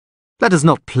 Strigger. Let us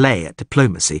not play at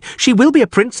diplomacy. She will be a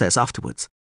princess afterwards.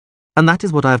 And that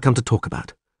is what I have come to talk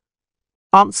about.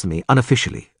 Answer me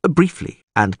unofficially, briefly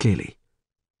and clearly.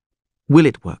 Will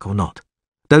it work or not?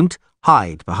 Don't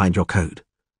hide behind your code.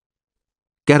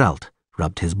 Geralt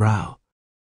rubbed his brow.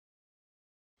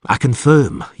 I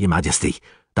confirm, your majesty,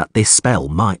 that this spell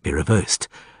might be reversed,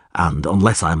 and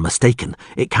unless I am mistaken,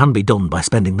 it can be done by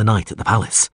spending the night at the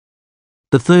palace.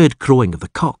 The third crowing of the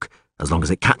cock, as long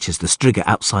as it catches the Strigger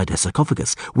outside her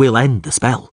sarcophagus, will end the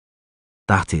spell.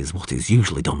 That is what is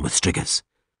usually done with Striggers.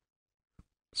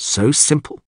 So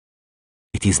simple?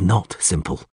 It is not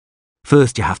simple.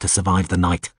 First you have to survive the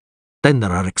night. Then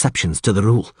there are exceptions to the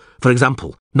rule. For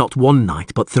example, not one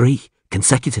night, but 3,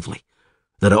 consecutively.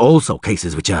 There are also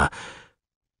cases which are,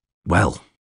 well,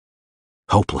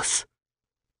 hopeless.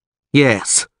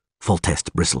 Yes,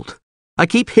 Foltest bristled. I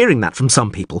keep hearing that from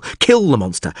some people. Kill the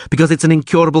monster, because it's an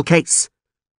incurable case.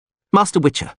 Master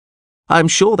Witcher, I am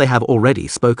sure they have already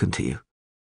spoken to you.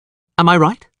 Am I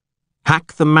right?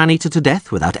 Hack the man-eater to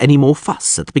death without any more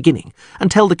fuss at the beginning,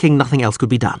 and tell the king nothing else could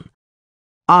be done.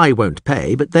 I won't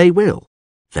pay, but they will.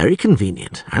 Very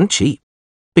convenient and cheap,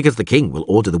 because the king will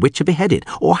order the Witcher beheaded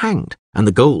or hanged, and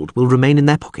the gold will remain in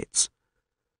their pockets.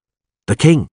 The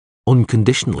king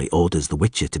unconditionally orders the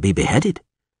Witcher to be beheaded.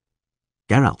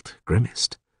 Geralt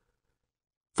grimaced.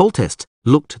 Foltest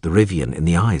looked the Rivian in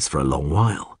the eyes for a long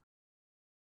while.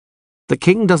 The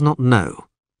king does not know,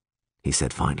 he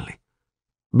said finally,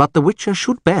 but the Witcher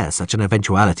should bear such an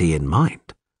eventuality in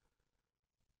mind.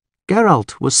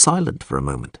 Geralt was silent for a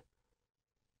moment.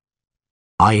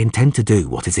 I intend to do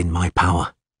what is in my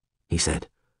power, he said,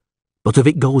 but if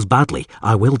it goes badly,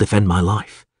 I will defend my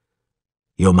life.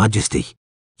 Your Majesty,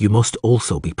 you must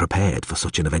also be prepared for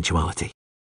such an eventuality.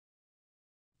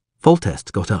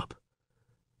 Foltest got up.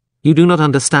 You do not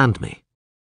understand me.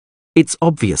 It's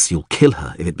obvious you'll kill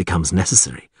her if it becomes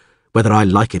necessary, whether I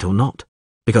like it or not,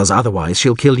 because otherwise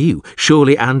she'll kill you,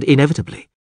 surely and inevitably.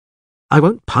 I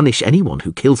won't punish anyone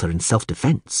who kills her in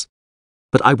self-defense,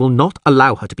 but I will not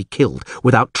allow her to be killed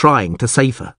without trying to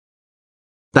save her.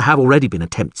 There have already been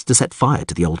attempts to set fire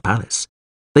to the old palace.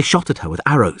 They shot at her with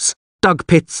arrows, dug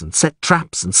pits and set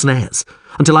traps and snares,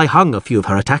 until I hung a few of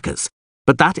her attackers.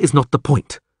 But that is not the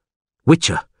point.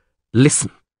 Witcher,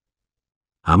 listen.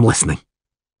 I'm listening.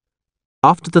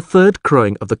 After the 3rd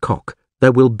crowing of the cock,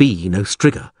 there will be no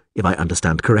Striga, if I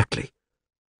understand correctly.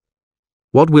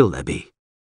 What will there be?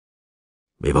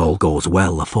 If all goes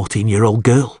well, a 14-year-old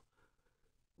girl.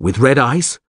 With red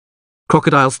eyes,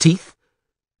 crocodile's teeth.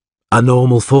 A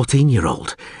normal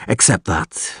 14-year-old, except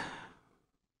that...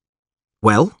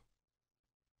 Well?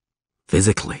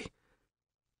 Physically.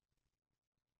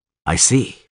 I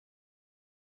see.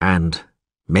 And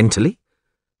mentally?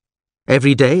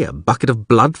 Every day a bucket of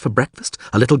blood for breakfast,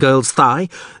 a little girl's thigh?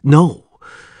 No.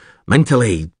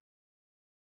 Mentally,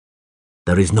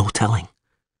 there is no telling.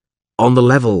 On the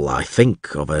level, I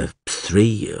think, of a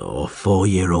 3 or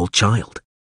 4-year-old child.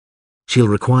 She'll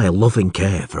require loving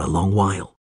care for a long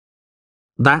while.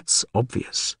 That's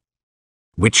obvious.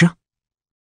 Witcher?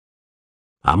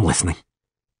 I'm listening.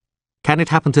 Can it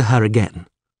happen to her again?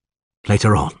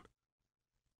 Later on?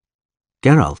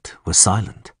 Geralt was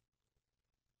silent.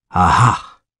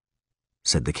 Aha,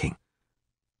 said the king.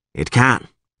 It can.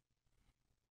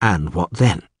 And what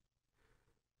then?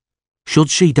 Should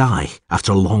she die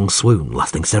after a long swoon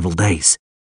lasting several days,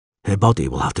 her body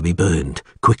will have to be burned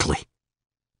quickly.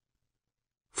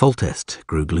 Foltest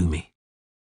grew gloomy.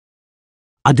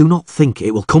 I do not think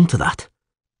it will come to that,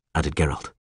 added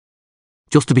Geralt.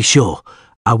 Just to be sure,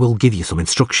 I will give you some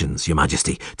instructions, Your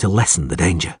Majesty, to lessen the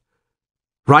danger.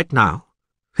 Right now?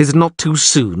 Is it not too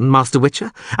soon, Master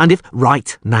Witcher? And if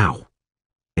right now,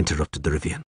 interrupted the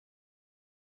Rivian.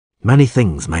 Many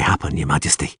things may happen, Your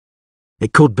Majesty.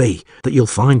 It could be that you'll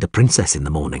find a princess in the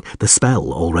morning, the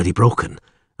spell already broken,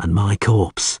 and my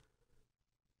corpse.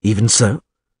 Even so,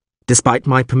 despite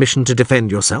my permission to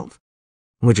defend yourself,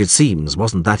 which it seems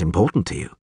wasn't that important to you.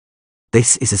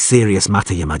 This is a serious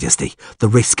matter, Your Majesty. The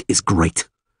risk is great.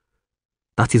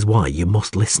 That is why you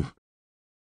must listen.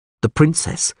 The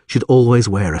princess should always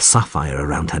wear a sapphire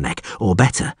around her neck, or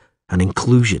better, an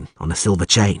inclusion on a silver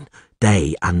chain,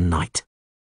 day and night.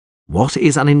 What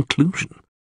is an inclusion?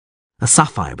 A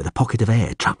sapphire with a pocket of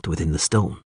air trapped within the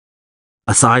stone.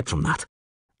 Aside from that,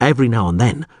 every now and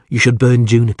then you should burn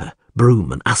juniper,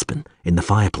 broom and aspen in the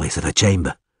fireplace of her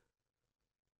chamber.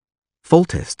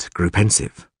 Foltest grew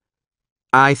pensive.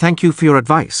 I thank you for your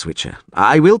advice, Witcher.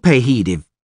 I will pay heed if...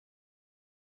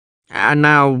 And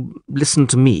now, listen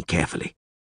to me carefully.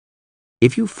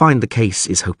 If you find the case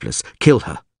is hopeless, kill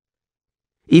her.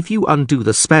 If you undo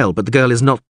the spell but the girl is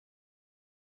not...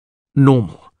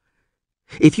 normal.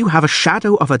 If you have a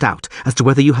shadow of a doubt as to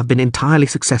whether you have been entirely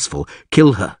successful,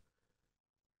 kill her.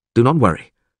 Do not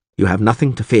worry. You have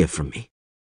nothing to fear from me.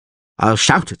 I'll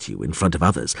shout at you in front of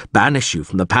others, banish you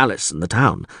from the palace and the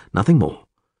town, nothing more.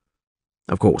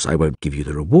 Of course, I won't give you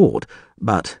the reward,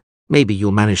 but maybe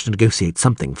you'll manage to negotiate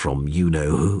something from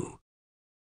you-know-who.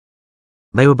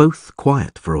 They were both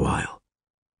quiet for a while.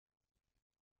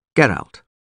 Geralt.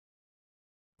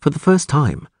 For the first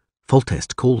time,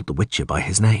 Foltest called the Witcher by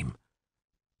his name.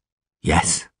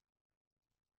 Yes.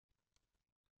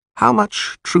 How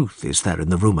much truth is there in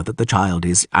the rumour that the child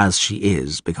is as she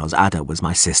is because Ada was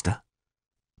my sister?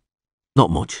 Not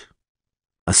much.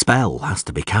 A spell has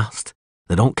to be cast.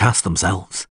 They don't cast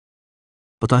themselves.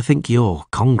 But I think your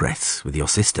congress with your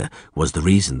sister was the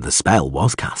reason the spell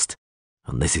was cast,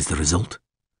 and this is the result.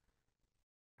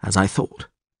 As I thought.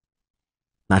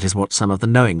 That is what some of the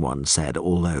knowing ones said,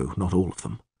 although not all of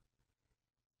them.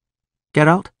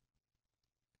 Geralt?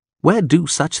 Where do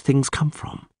such things come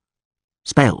from?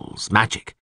 Spells,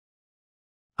 magic?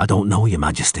 I don't know, Your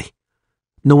Majesty.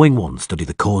 Knowing ones study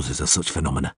the causes of such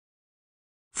phenomena.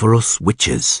 For us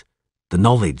witches, the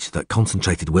knowledge that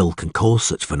concentrated will can cause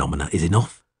such phenomena is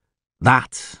enough.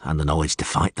 That, and the knowledge to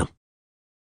fight them.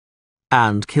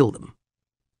 And kill them.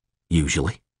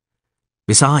 Usually.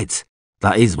 Besides,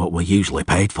 that is what we're usually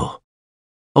paid for.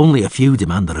 Only a few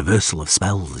demand the reversal of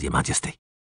spells, Your Majesty.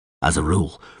 As a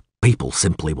rule, people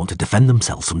simply want to defend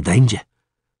themselves from danger.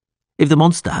 If the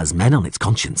monster has men on its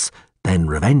conscience, then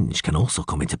revenge can also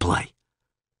come into play.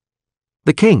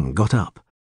 The king got up,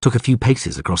 took a few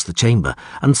paces across the chamber,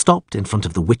 and stopped in front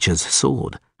of the witcher's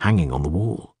sword, hanging on the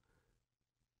wall.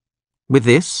 With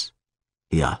this?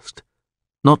 He asked,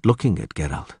 not looking at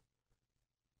Geralt.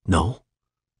 No,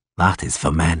 that is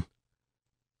for men.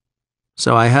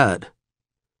 So I heard.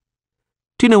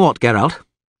 Do you know what, Geralt?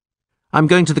 I'm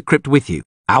going to the crypt with you,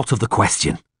 out of the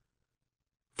question.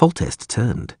 Foltest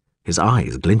turned, his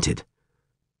eyes glinted.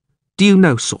 Do you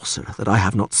know, sorcerer, that I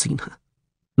have not seen her,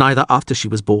 neither after she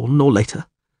was born nor later?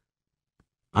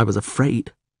 I was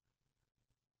afraid.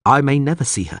 I may never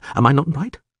see her, am I not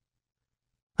right?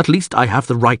 At least I have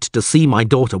the right to see my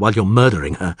daughter while you're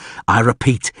murdering her. I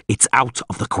repeat, it's out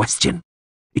of the question.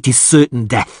 It is certain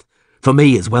death, for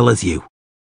me as well as you.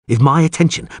 If my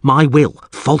attention, my will,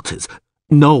 falters,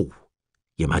 no,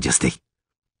 Your Majesty.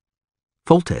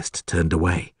 Foltest turned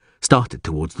away, started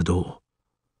towards the door.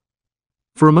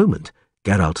 For a moment,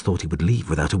 Geralt thought he would leave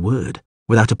without a word,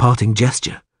 without a parting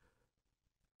gesture.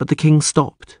 But the king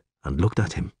stopped and looked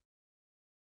at him.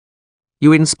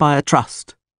 You inspire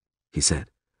trust, he said,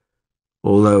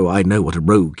 although I know what a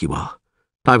rogue you are.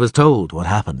 I was told what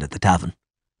happened at the tavern.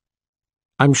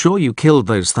 I'm sure you killed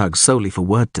those thugs solely for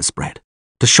word to spread,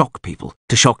 to shock people,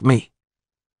 to shock me.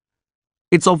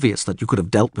 It's obvious that you could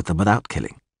have dealt with them without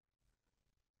killing.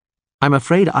 I'm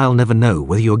afraid I'll never know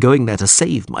whether you're going there to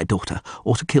save my daughter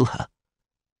or to kill her.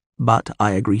 But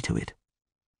I agree to it.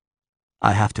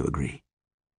 I have to agree.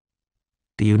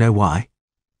 Do you know why?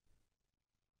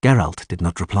 Geralt did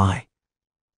not reply.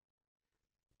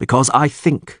 Because I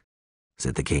think,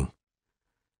 said the king.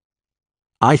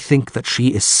 I think that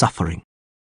she is suffering.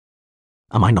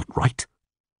 Am I not right?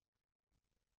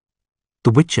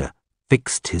 The Witcher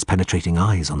fixed his penetrating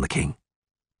eyes on the king.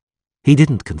 He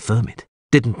didn't confirm it,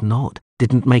 didn't nod,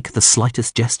 didn't make the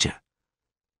slightest gesture.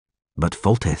 But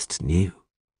Foltest knew.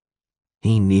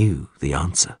 He knew the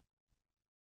answer.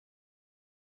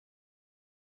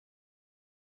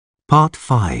 Part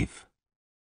 5.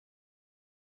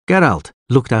 Geralt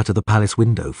looked out of the palace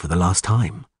window for the last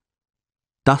time.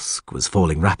 Dusk was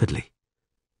falling rapidly.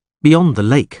 Beyond the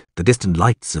lake, the distant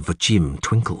lights of Vuchim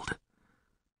twinkled.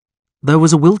 There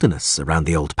was a wilderness around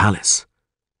the old palace,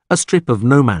 a strip of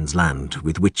no-man's land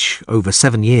with which, over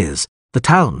 7 years, the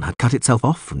town had cut itself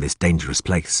off from this dangerous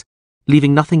place,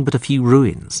 leaving nothing but a few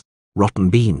ruins, rotten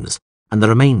beams, and the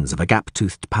remains of a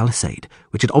gap-toothed palisade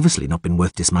which had obviously not been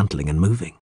worth dismantling and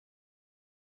moving.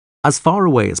 As far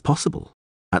away as possible,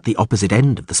 at the opposite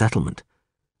end of the settlement,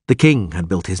 the king had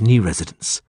built his new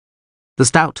residence. The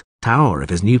stout tower of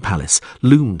his new palace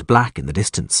loomed black in the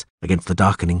distance against the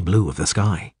darkening blue of the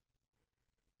sky.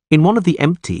 In one of the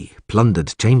empty,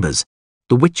 plundered chambers,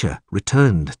 the Witcher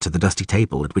returned to the dusty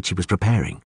table at which he was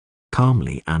preparing,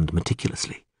 calmly and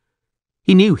meticulously.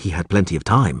 He knew he had plenty of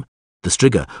time. The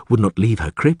Striga would not leave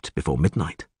her crypt before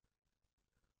midnight.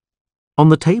 On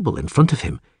the table in front of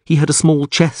him, he had a small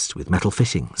chest with metal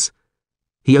fittings.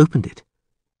 He opened it.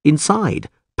 Inside,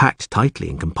 packed tightly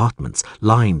in compartments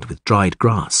lined with dried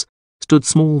grass, stood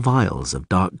small vials of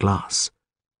dark glass.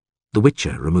 The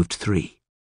Witcher removed 3.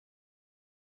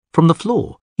 From the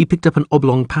floor, he picked up an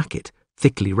oblong packet,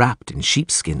 thickly wrapped in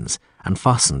sheepskins and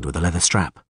fastened with a leather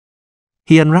strap.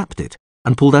 He unwrapped it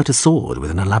and pulled out a sword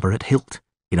with an elaborate hilt,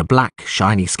 in a black,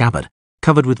 shiny scabbard,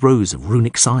 covered with rows of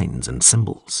runic signs and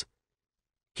symbols.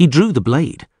 He drew the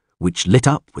blade, which lit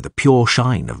up with a pure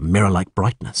shine of mirror-like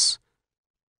brightness.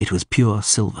 It was pure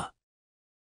silver.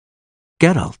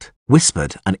 Geralt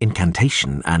whispered an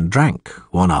incantation and drank,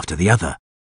 one after the other,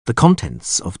 the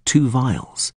contents of 2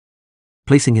 vials,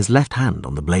 placing his left hand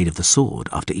on the blade of the sword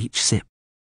after each sip.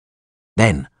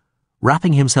 Then,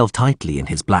 wrapping himself tightly in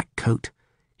his black coat,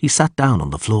 he sat down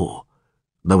on the floor.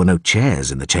 There were no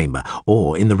chairs in the chamber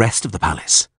or in the rest of the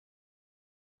palace.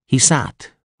 He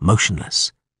sat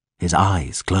motionless, his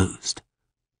eyes closed.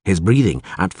 His breathing,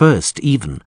 at first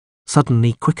even,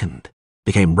 suddenly quickened,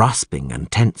 became rasping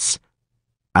and tense,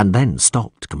 and then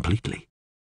stopped completely.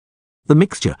 The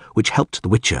mixture which helped the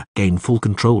Witcher gain full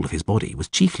control of his body was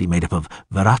chiefly made up of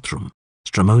veratrum,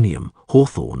 stramonium,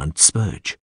 hawthorn, and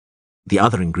spurge. The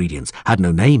other ingredients had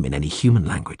no name in any human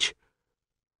language.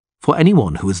 For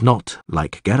anyone who was not,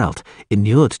 like Geralt,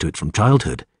 inured to it from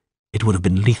childhood, it would have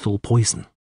been lethal poison.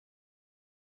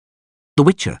 The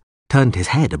Witcher turned his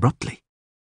head abruptly.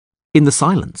 In the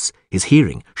silence, his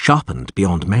hearing, sharpened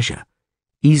beyond measure,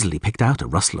 easily picked out a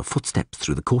rustle of footsteps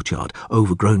through the courtyard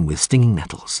overgrown with stinging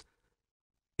nettles.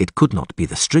 It could not be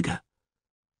the Striga.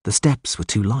 The steps were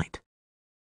too light.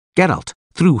 Geralt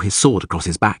threw his sword across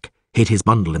his back, hid his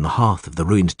bundle in the hearth of the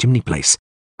ruined chimney place,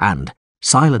 and,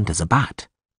 silent as a bat,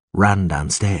 ran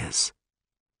downstairs.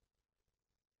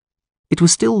 It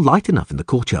was still light enough in the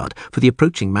courtyard for the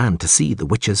approaching man to see the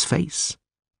Witcher's face.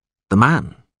 The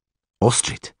man,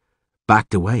 Ostrit,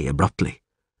 backed away abruptly.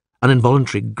 An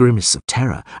involuntary grimace of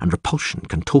terror and repulsion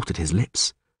contorted his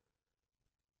lips.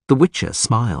 The Witcher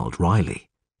smiled wryly.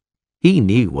 He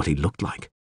knew what he looked like.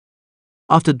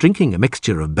 After drinking a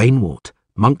mixture of banewort,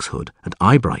 monkshood, and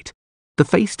eyebright, the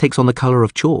face takes on the colour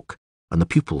of chalk, and the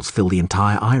pupils fill the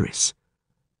entire iris.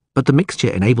 But the mixture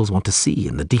enables one to see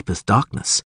in the deepest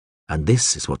darkness, and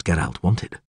this is what Geralt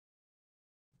wanted.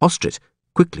 Ostrit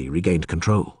quickly regained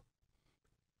control.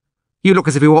 "You look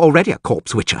as if you were already a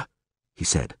corpse, Witcher," he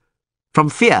said. "From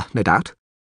fear, no doubt.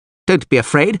 Don't be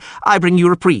afraid, I bring you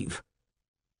reprieve."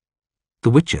 The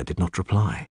Witcher did not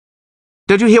reply.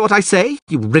 "Don't you hear what I say,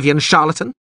 you Rivian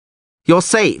charlatan? You're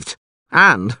saved,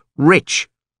 and rich."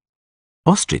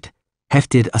 Ostrit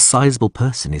hefted a sizable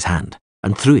purse in his hand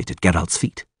and threw it at Geralt's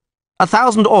feet.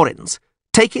 1,000 orins.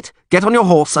 Take it, get on your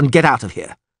horse, and get out of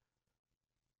here."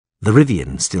 The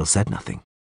Rivian still said nothing.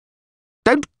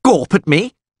 "Don't gawp at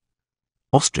me!"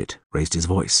 Ostrit raised his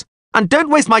voice. "And don't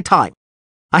waste my time.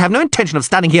 I have no intention of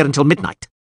standing here until midnight.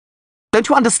 Don't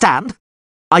you understand?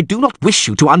 I do not wish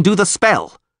you to undo the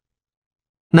spell."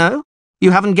 "No,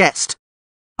 you haven't guessed.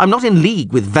 I'm not in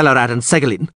league with Velerad and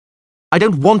Segolin. I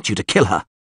don't want you to kill her.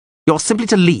 You're simply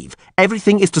to leave.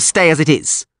 Everything is to stay as it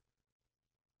is."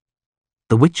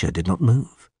 The Witcher did not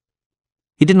move.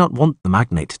 He did not want the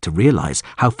magnate to realize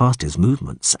how fast his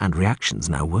movements and reactions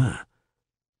now were.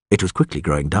 It was quickly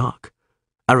growing dark,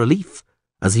 a relief,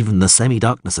 as even the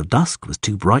semi-darkness of dusk was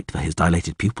too bright for his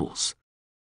dilated pupils.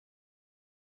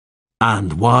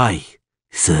 "And why,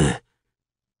 sir,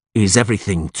 is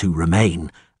everything to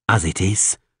remain as it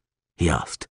is?" he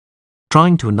asked,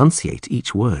 trying to enunciate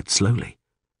each word slowly.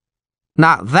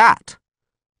 "Now that,"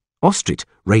 Ostrit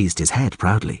raised his head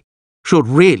proudly, "should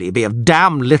really be of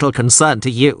damn little concern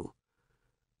to you."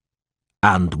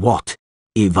 "And what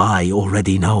if I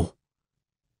already know?"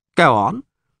 "Go on."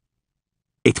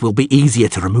 "It will be easier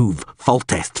to remove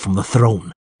Foltest from the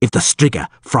throne if the Striga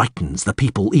frightens the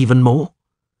people even more.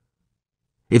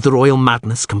 If the royal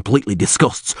madness completely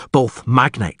disgusts both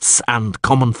magnates and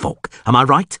common folk, am I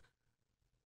right?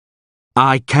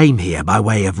 I came here by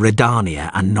way of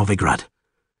Redania and Novigrad.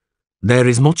 There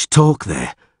is much talk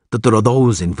there that there are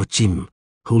those in Vuchim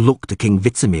who look to King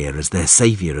Vizimir as their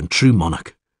saviour and true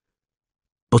monarch.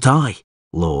 But I,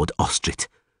 Lord Ostrit,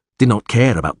 do not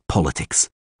care about politics,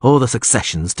 or the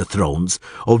successions to thrones,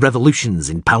 or revolutions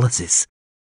in palaces.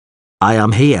 I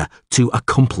am here to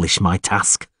accomplish my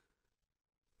task.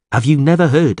 Have you never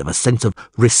heard of a sense of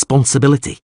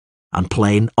responsibility and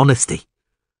plain honesty?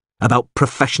 About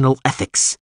professional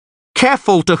ethics?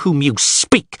 Careful to whom you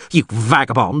speak, you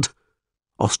vagabond!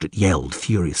 Ostrit yelled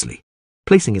furiously,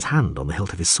 placing his hand on the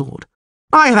hilt of his sword.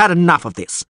 I have had enough of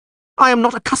this. I am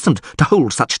not accustomed to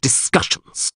hold such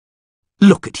discussions.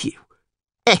 Look at you.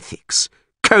 Ethics,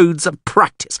 codes of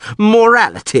practice,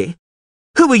 morality.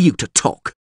 Who are you to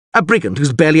talk? A brigand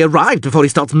who's barely arrived before he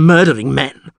starts murdering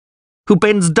men. Who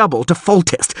bends double to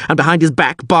Foltest and behind his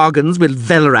back bargains with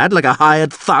Velerad like a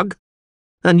hired thug.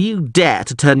 And you dare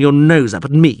to turn your nose up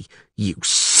at me, you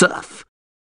serf.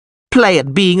 Play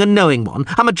at being a knowing one,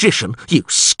 a magician, you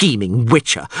scheming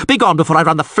witcher. Begone before I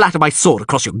run the flat of my sword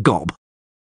across your gob.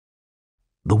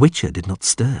 The Witcher did not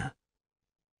stir.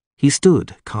 He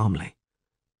stood calmly.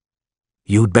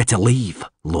 You'd better leave,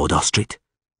 Lord Ostrit,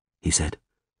 he said.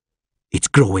 It's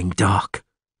growing dark.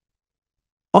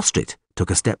 Ostrit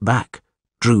took a step back,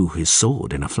 drew his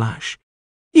sword in a flash.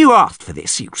 You asked for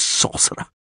this, you sorcerer.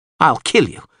 I'll kill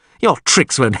you. Your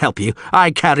tricks won't help you.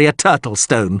 I carry a turtle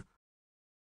stone.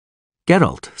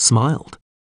 Geralt smiled.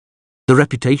 The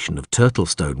reputation of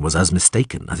Turtlestone was as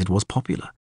mistaken as it was popular.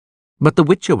 But the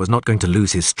Witcher was not going to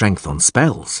lose his strength on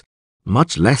spells,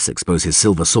 much less expose his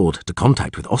silver sword to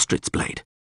contact with Ostrit's blade.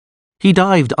 He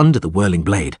dived under the whirling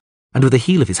blade, and with the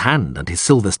heel of his hand and his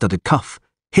silver-studded cuff,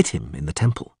 hit him in the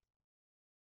temple.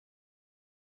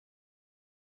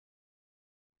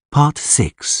 Part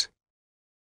 6.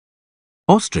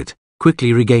 Ostrit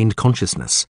quickly regained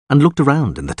consciousness and looked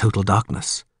around in the total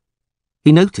darkness.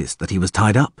 He noticed that he was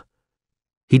tied up.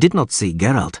 He did not see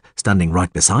Geralt standing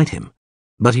right beside him,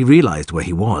 but he realized where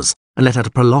he was and let out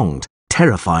a prolonged,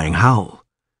 terrifying howl.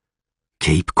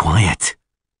 "Keep quiet,"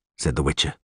 said the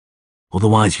Witcher.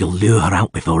 "Otherwise you'll lure her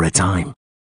out before her time."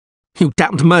 "You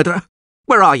damned murderer!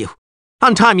 Where are you?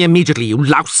 Untie me immediately, you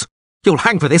louse! You'll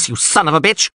hang for this, you son of a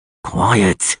bitch!"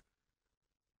 "Quiet!"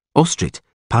 Ostrit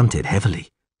panted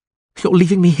heavily. "You're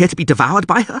leaving me here to be devoured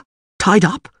by her? Tied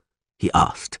up?" he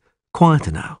asked,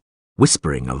 quieter now,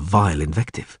 whispering a vile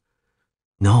invective.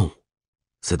 "No,"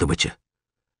 said the Witcher.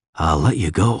 "I'll let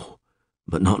you go,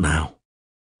 but not now."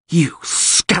 "You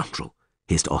scoundrel!"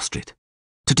 hissed Ostrit.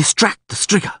 "To distract the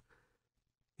Striga?"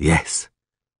 "Yes."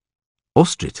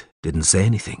 Ostrit didn't say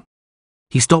anything.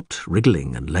 He stopped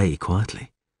wriggling and lay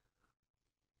quietly.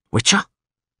 "Witcher?"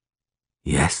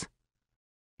 "Yes."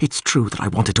 "It's true that I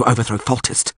wanted to overthrow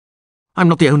Foltest. I'm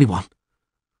not the only one.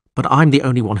 But I'm the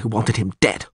only one who wanted him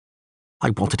dead.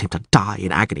 I wanted him to die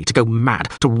in agony, to go mad,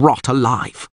 to rot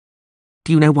alive.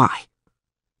 Do you know why?"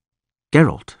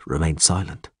 Geralt remained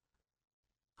silent.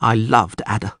 "I loved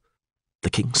Ada, the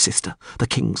king's sister, the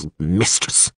king's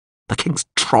mistress, the king's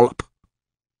trollop.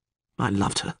 I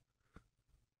loved her.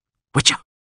 Witcher,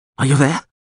 are you there?"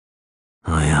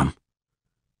 "I am."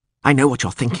 "I know what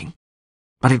you're thinking,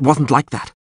 but it wasn't like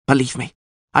that. Believe me,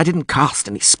 I didn't cast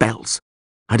any spells.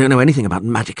 I don't know anything about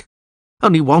magic.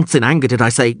 Only once in anger did I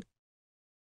say...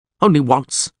 Only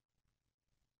once.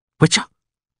 Witcher,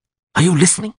 are you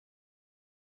listening?"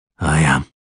 "I am."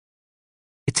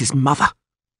 "It's his mother,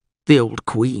 the old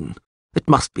queen. It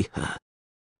must be her.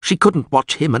 She couldn't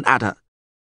watch him and Ada.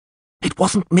 It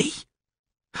wasn't me.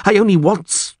 I only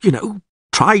once,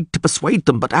 tried to persuade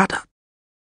them, but Ada...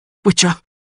 Witcher,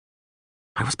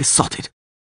 I was besotted,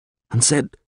 and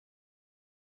said...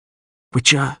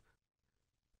 Witcher,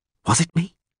 was it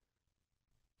me?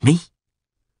 Me?"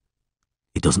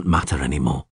 "It doesn't matter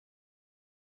anymore."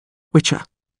 "Witcher,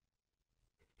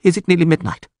 is it nearly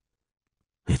midnight?"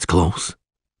 "It's close."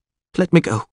 "Let me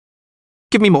go.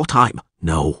 Give me more time."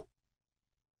 "No."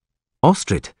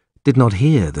 Ostrit did not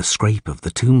hear the scrape of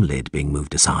the tomb lid being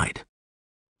moved aside,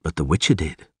 but the Witcher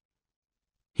did.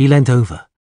 He leant over,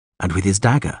 and with his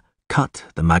dagger cut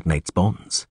the magnate's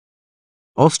bonds.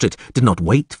 Ostrit did not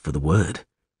wait for the word.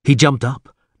 He jumped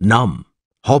up, numb,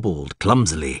 hobbled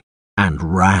clumsily,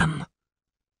 and ran.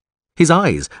 His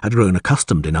eyes had grown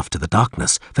accustomed enough to the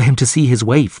darkness for him to see his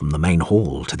way from the main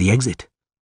hall to the exit.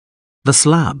 The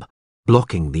slab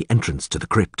blocking the entrance to the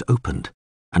crypt opened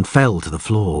and fell to the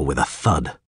floor with a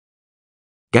thud.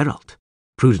 Geralt,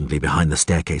 prudently behind the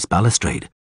staircase balustrade,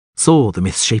 saw the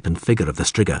misshapen figure of the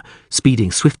Striga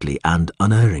speeding swiftly and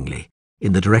unerringly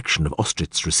in the direction of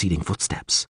Ostrit's receding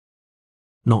footsteps.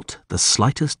 Not the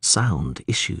slightest sound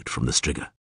issued from the Striga.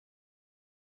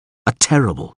 A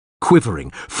terrible,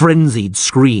 quivering, frenzied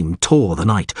scream tore the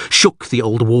night, shook the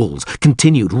old walls,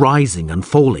 continued rising and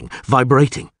falling,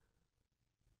 vibrating.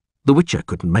 The Witcher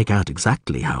couldn't make out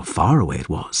exactly how far away it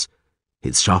was.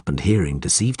 His sharpened hearing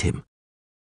deceived him.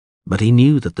 But he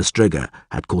knew that the Striga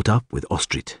had caught up with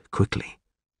Ostrit quickly.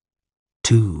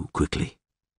 Too quickly.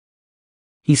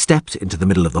 He stepped into the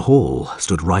middle of the hall,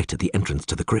 stood right at the entrance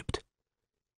to the crypt.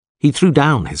 He threw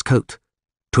down his coat,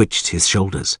 twitched his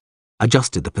shoulders,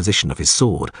 adjusted the position of his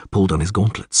sword, pulled on his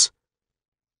gauntlets.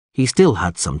 He still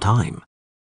had some time.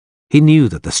 He knew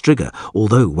that the Striga,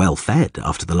 although well fed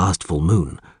after the last full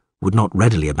moon, would not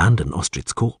readily abandon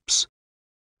Ostrit's corpse.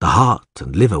 The heart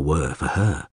and liver were, for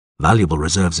her, valuable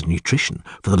reserves of nutrition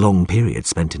for the long period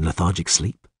spent in lethargic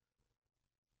sleep.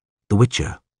 The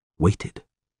Witcher waited.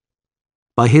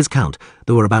 By his count,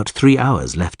 there were about 3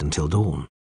 hours left until dawn.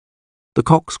 The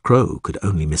cock's crow could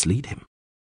only mislead him.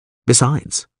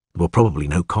 Besides, there were probably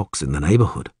no cocks in the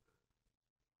neighbourhood.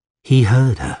 He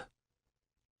heard her.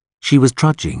 She was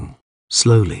trudging,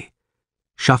 slowly,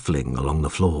 shuffling along the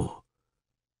floor.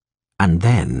 And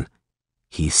then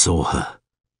he saw her.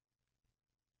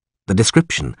 The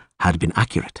description had been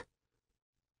accurate.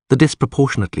 The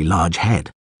disproportionately large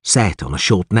head, set on a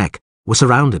short neck, was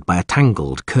surrounded by a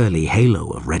tangled, curly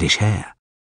halo of reddish hair.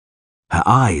 Her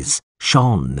eyes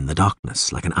shone in the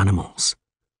darkness like an animal's.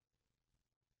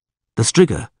 The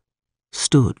Striga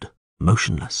stood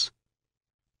motionless,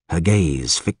 her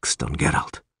gaze fixed on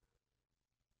Geralt.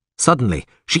 Suddenly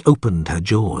she opened her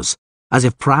jaws, as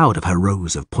if proud of her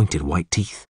rows of pointed white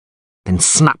teeth. then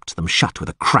snapped them shut with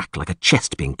a crack like a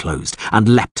chest being closed, and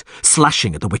leapt,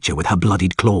 slashing at the Witcher with her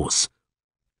bloodied claws.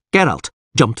 Geralt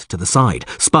jumped to the side,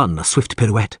 spun a swift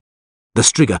pirouette. The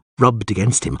Striga rubbed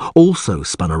against him, also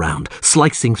spun around,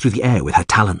 slicing through the air with her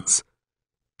talons.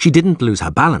 She didn't lose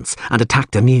her balance and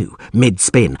attacked anew,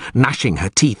 mid-spin, gnashing her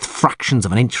teeth fractions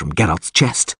of an inch from Geralt's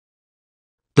chest.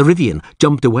 The Rivian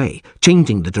jumped away,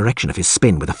 changing the direction of his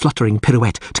spin with a fluttering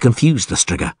pirouette to confuse the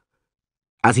Striga.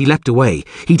 As he leapt away,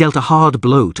 he dealt a hard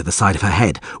blow to the side of her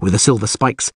head with the silver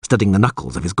spikes studding the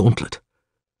knuckles of his gauntlet.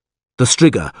 The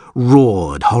Striga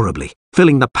roared horribly,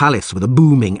 filling the palace with a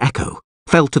booming echo,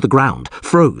 fell to the ground,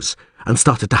 froze, and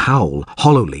started to howl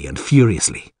hollowly and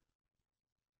furiously.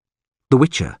 The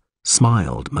Witcher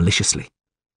smiled maliciously.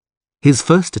 His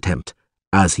first attempt,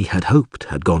 as he had hoped,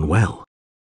 had gone well.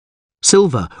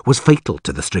 Silver was fatal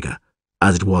to the Striga,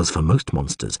 as it was for most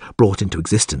monsters brought into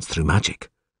existence through magic.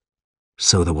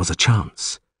 So there was a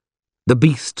chance. The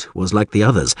beast was like the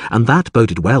others, and that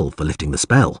boded well for lifting the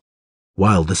spell,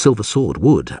 while the silver sword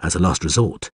would, as a last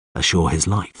resort, assure his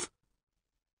life.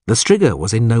 The Striga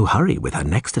was in no hurry with her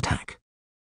next attack.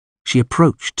 She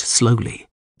approached slowly,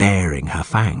 baring her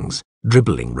fangs,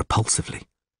 dribbling repulsively.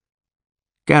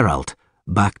 Geralt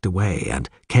backed away and,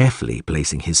 carefully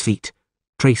placing his feet,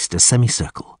 traced a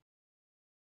semicircle.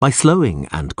 By slowing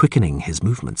and quickening his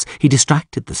movements, he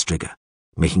distracted the Striga,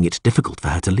 making it difficult for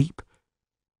her to leap.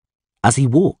 As he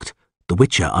walked, the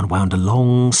Witcher unwound a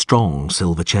long, strong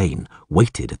silver chain,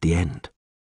 weighted at the end.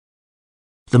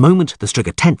 The moment the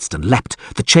Striga tensed and leapt,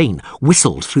 the chain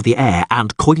whistled through the air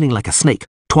and, coiling like a snake,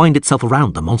 twined itself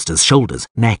around the monster's shoulders,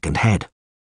 neck and head.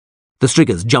 The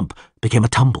Striga's jump became a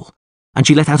tumble, and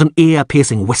she let out an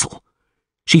ear-piercing whistle.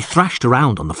 She thrashed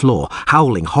around on the floor,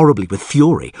 howling horribly with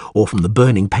fury or from the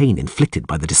burning pain inflicted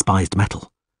by the despised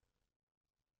metal.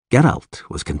 Geralt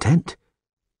was content.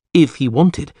 If he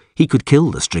wanted, he could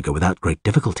kill the Striga without great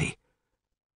difficulty.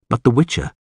 But the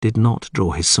Witcher did not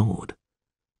draw his sword.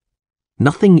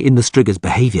 Nothing in the Striga's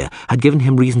behaviour had given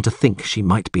him reason to think she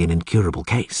might be an incurable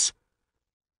case.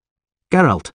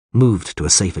 Geralt moved to a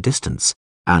safer distance,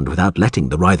 and without letting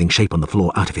the writhing shape on the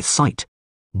floor out of his sight,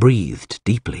 breathed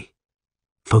deeply,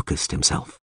 focused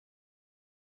himself.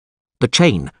 The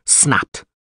chain snapped.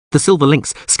 The silver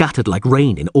links scattered like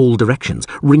rain in all directions,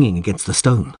 ringing against the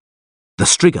stone. The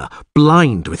Striga,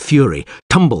 blind with fury,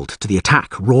 tumbled to the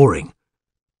attack, roaring.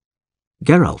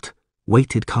 Geralt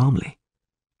waited calmly,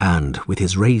 and, with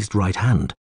his raised right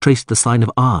hand, traced the sign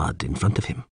of Ard in front of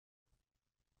him.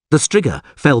 The Striga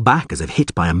fell back as if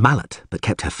hit by a mallet, but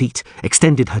kept her feet,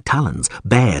 extended her talons,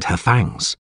 bared her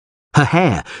fangs. Her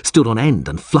hair stood on end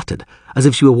and fluttered, as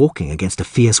if she were walking against a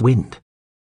fierce wind.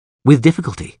 With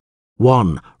difficulty,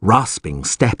 one rasping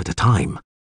step at a time,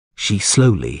 she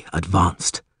slowly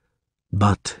advanced.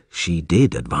 But she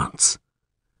did advance.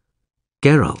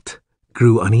 Geralt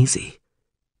grew uneasy.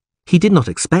 He did not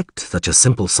expect such a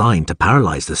simple sign to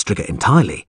paralyze the Striga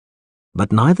entirely,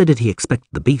 but neither did he expect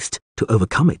the beast to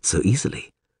overcome it so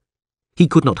easily. He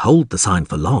could not hold the sign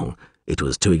for long, it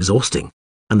was too exhausting,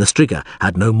 and the Striga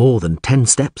had no more than 10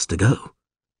 steps to go.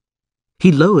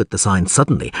 He lowered the sign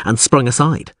suddenly and sprung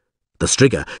aside. The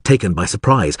Striga, taken by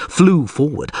surprise, flew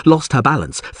forward, lost her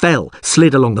balance, fell,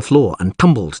 slid along the floor, and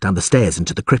tumbled down the stairs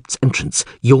into the crypt's entrance,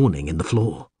 yawning in the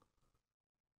floor.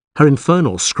 Her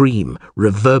infernal scream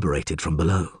reverberated from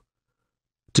below.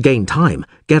 To gain time,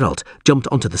 Geralt jumped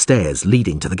onto the stairs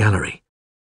leading to the gallery.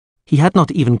 He had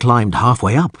not even climbed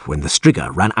halfway up when the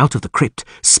Striga ran out of the crypt,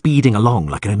 speeding along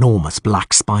like an enormous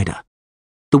black spider.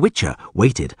 The Witcher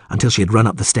waited until she had run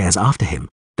up the stairs after him,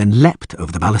 then leapt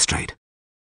over the balustrade.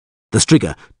 The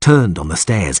Striga turned on the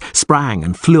stairs, sprang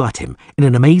and flew at him in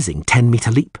an amazing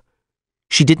 10-metre leap.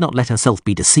 She did not let herself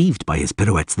be deceived by his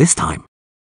pirouettes this time.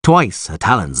 Twice her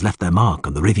talons left their mark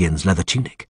on the Rivian's leather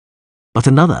tunic. But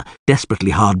another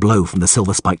desperately hard blow from the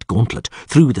silver-spiked gauntlet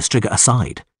threw the Striga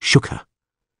aside, shook her.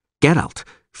 Geralt,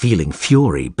 feeling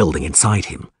fury building inside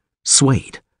him,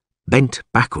 swayed, bent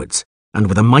backwards, and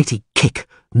with a mighty kick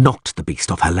knocked the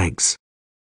beast off her legs.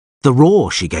 The roar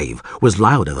she gave was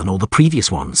louder than all the previous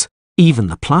ones. Even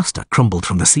the plaster crumbled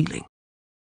from the ceiling.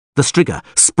 The Striga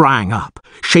sprang up,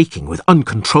 shaking with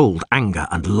uncontrolled anger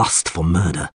and lust for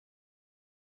murder.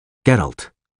 Geralt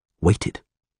waited.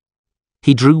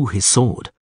 He drew his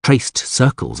sword, traced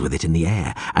circles with it in the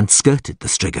air, and skirted the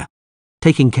Striga,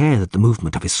 taking care that the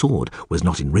movement of his sword was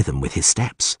not in rhythm with his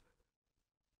steps.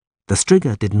 The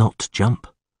Striga did not jump.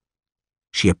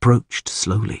 She approached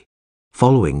slowly,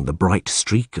 following the bright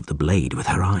streak of the blade with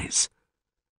her eyes.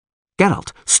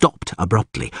 Geralt stopped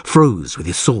abruptly, froze with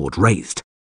his sword raised.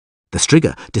 The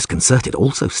Striga, disconcerted,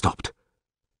 also stopped.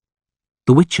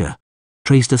 The Witcher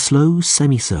traced a slow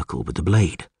semicircle with the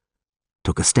blade,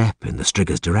 took a step in the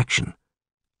Strigger's direction,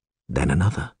 then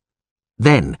another.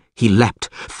 Then he leapt,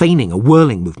 feigning a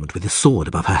whirling movement with his sword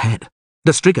above her head.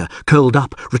 The Strigger curled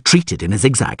up, retreated in a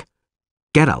zigzag.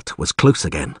 Geralt was close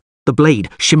again, the blade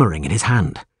shimmering in his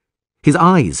hand. His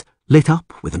eyes lit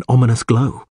up with an ominous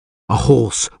glow. A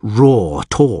hoarse roar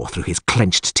tore through his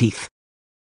clenched teeth.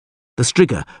 The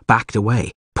Strigger backed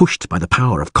away, pushed by the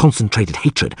power of concentrated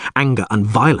hatred, anger, and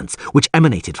violence which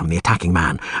emanated from the attacking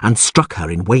man, and struck her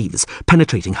in waves,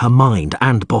 penetrating her mind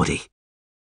and body.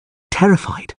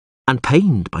 Terrified and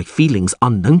pained by feelings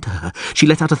unknown to her, she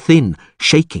let out a thin,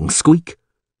 shaking squeak,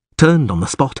 turned on the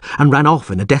spot, and ran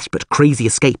off in a desperate, crazy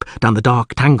escape down the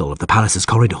dark tangle of the palace's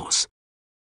corridors.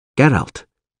 Geralt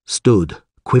stood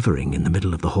quivering in the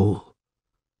middle of the hall,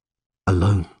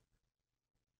 alone.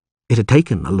 It had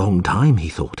taken a long time, he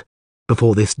thought,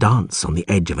 before this dance on the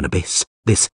edge of an abyss,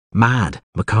 this mad,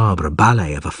 macabre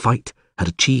ballet of a fight, had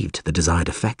achieved the desired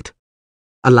effect,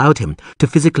 allowed him to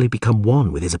physically become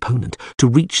one with his opponent, to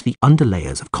reach the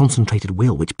underlayers of concentrated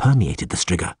will which permeated the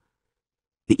Strigger,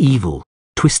 the evil,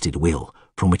 twisted will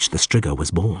from which the Strigger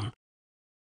was born.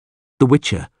 The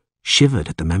Witcher shivered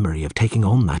at the memory of taking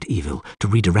on that evil to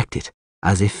redirect it,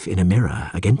 as if in a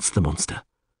mirror, against the monster.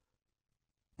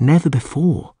 Never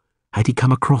before had he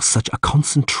come across such a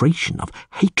concentration of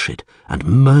hatred and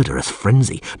murderous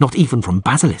frenzy, not even from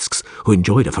basilisks, who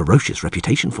enjoyed a ferocious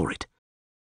reputation for it.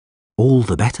 All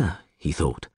the better, he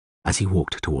thought, as he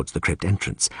walked towards the crypt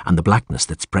entrance and the blackness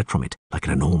that spread from it like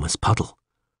an enormous puddle.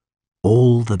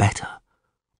 All the better,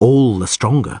 all the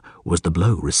stronger was the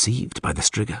blow received by the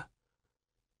Strigger.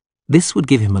 This would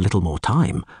give him a little more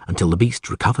time until the beast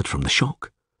recovered from the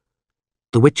shock.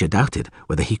 The Witcher doubted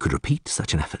whether he could repeat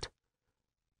such an effort.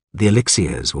 The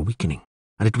elixirs were weakening,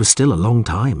 and it was still a long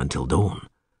time until dawn.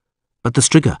 But the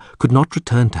Strigger could not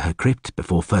return to her crypt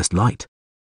before first light,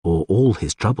 or all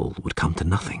his trouble would come to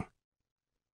nothing.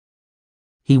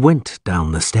 He went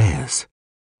down the stairs.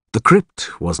 The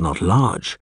crypt was not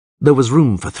large. There was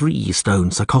room for 3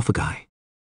 stone sarcophagi.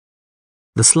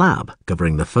 The slab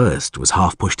covering the first was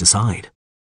half pushed aside.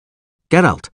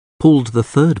 Geralt pulled the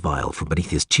 3rd vial from beneath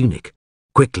his tunic,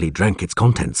 quickly drank its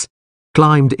contents,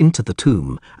 climbed into the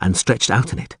tomb and stretched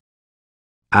out in it.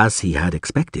 As he had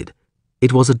expected,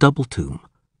 it was a double tomb,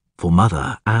 for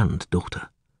mother and daughter.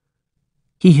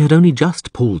 He had only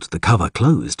just pulled the cover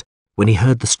closed when he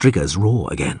heard the Striggers roar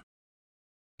again.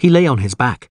 He lay on his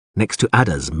back next to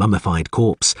Adda's mummified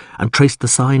corpse and traced the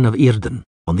sign of Yrden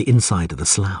on the inside of the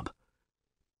slab.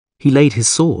 He laid his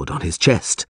sword on his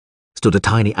chest, stood a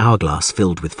tiny hourglass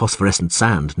filled with phosphorescent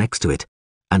sand next to it,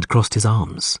 and crossed his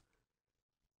arms.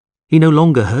 He no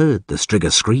longer heard the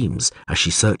Strigger screams as she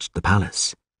searched the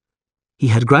palace. He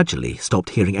had gradually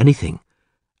stopped hearing anything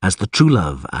as the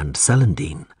Truelove and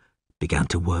Celandine began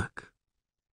to work.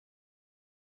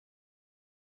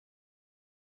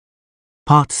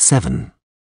 Part 7.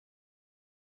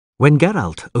 When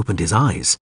Geralt opened his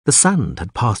eyes, the sand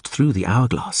had passed through the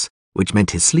hourglass, which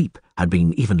meant his sleep had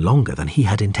been even longer than he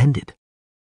had intended.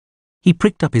 He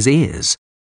pricked up his ears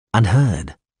and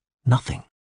heard nothing.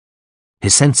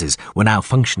 His senses were now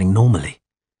functioning normally.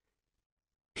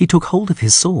 He took hold of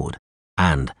his sword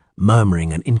and,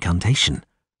 murmuring an incantation,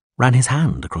 ran his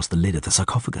hand across the lid of the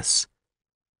sarcophagus.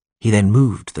 He then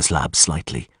moved the slab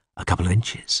slightly, a couple of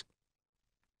inches.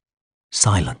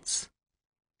 Silence.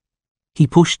 He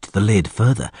pushed the lid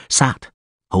further, sat,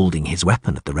 holding his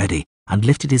weapon at the ready, and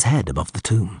lifted his head above the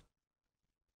tomb.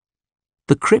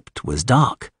 The crypt was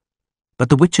dark, but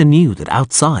the Witcher knew that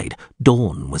outside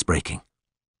dawn was breaking.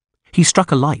 He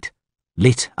struck a light,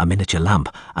 lit a miniature lamp,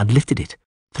 and lifted it,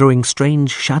 throwing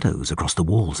strange shadows across the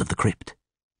walls of the crypt.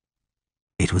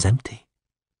 It was empty.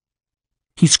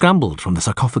 He scrambled from the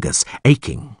sarcophagus,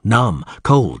 aching, numb,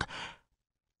 cold,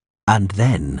 and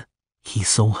then he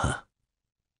saw her.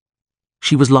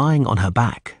 She was lying on her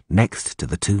back next to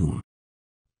the tomb,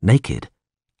 naked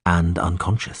and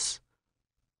unconscious.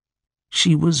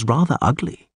 She was rather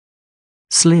ugly,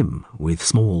 slim with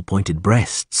small pointed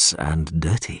breasts and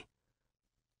dirty.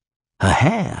 Her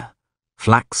hair,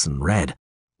 flaxen red,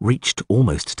 reached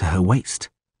almost to her waist.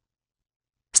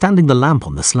 Standing the lamp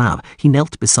on the slab, he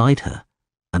knelt beside her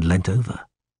and leant over.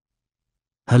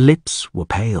 Her lips were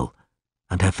pale,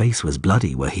 and her face was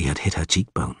bloody where he had hit her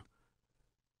cheekbone.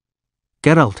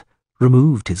 Geralt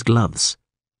removed his gloves,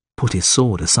 put his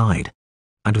sword aside,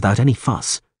 and without any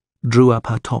fuss, drew up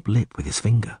her top lip with his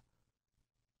finger.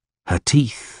 Her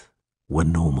teeth were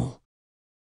normal.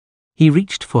 He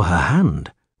reached for her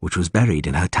hand, which was buried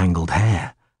in her tangled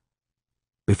hair.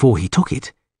 Before he took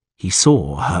it, he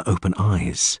saw her open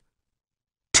eyes.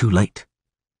 Too late.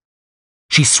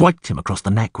 She swiped him across the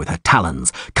neck with her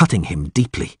talons, cutting him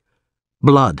deeply.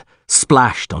 Blood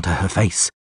splashed onto her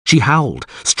face. She howled,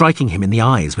 striking him in the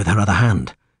eyes with her other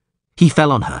hand. He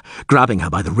fell on her, grabbing her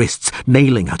by the wrists,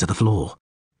 nailing her to the floor.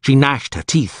 She gnashed her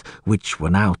teeth, which were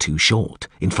now too short,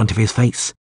 in front of his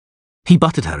face. He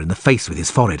butted her in the face with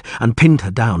his forehead and pinned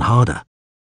her down harder.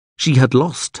 She had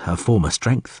lost her former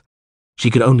strength.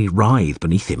 She could only writhe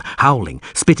beneath him, howling,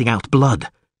 spitting out blood.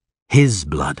 His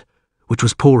blood, which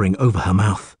was pouring over her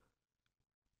mouth.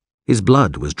 His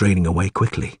blood was draining away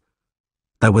quickly.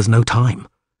 There was no time.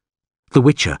 The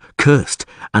Witcher cursed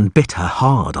and bit her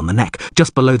hard on the neck,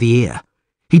 just below the ear.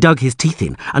 He dug his teeth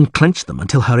in and clenched them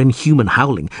until her inhuman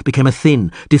howling became a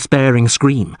thin, despairing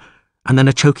scream, and then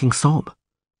a choking sob.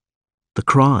 The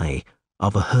cry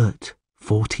of a hurt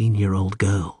 14-year-old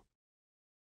girl.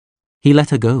 He let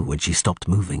her go when she stopped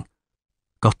moving,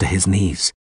 got to his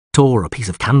knees, tore a piece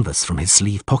of canvas from his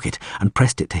sleeve pocket and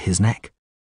pressed it to his neck.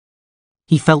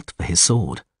 He felt for his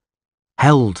sword,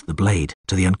 held the blade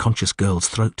to the unconscious girl's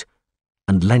throat,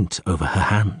 and leant over her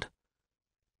hand.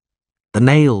 The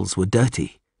nails were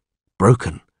dirty,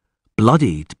 broken,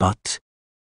 bloodied, but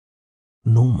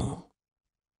normal.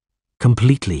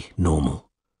 Completely normal.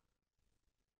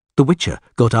 The Witcher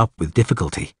got up with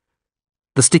difficulty.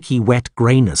 The sticky, wet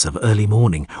greyness of early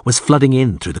morning was flooding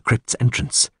in through the crypt's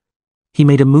entrance. He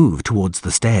made a move towards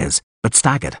the stairs, but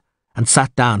staggered and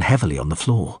sat down heavily on the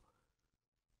floor.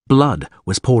 Blood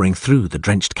was pouring through the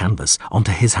drenched canvas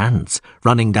onto his hands,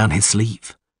 running down his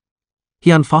sleeve.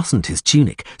 He unfastened his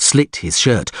tunic, slit his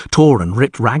shirt, tore and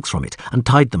ripped rags from it, and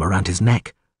tied them around his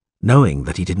neck, knowing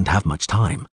that he didn't have much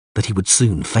time, that he would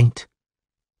soon faint.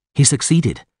 He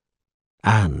succeeded,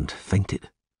 and fainted.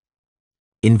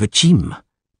 In Vachim,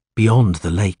 beyond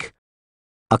the lake,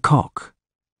 a cock,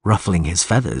 ruffling his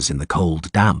feathers in the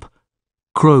cold damp,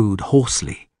 crowed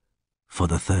hoarsely for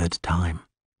the third time.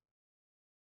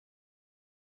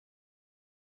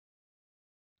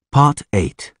 Part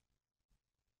 8.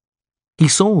 He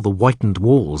saw the whitened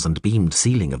walls and beamed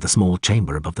ceiling of the small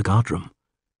chamber above the guardroom.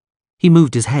 He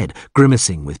moved his head,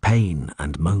 grimacing with pain,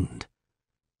 and moaned.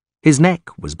 His neck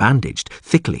was bandaged,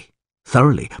 thickly,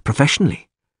 thoroughly, professionally.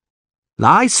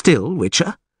 "Lie still,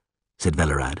 Witcher," said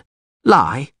Velerad.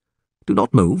 "Lie. Do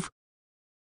not move."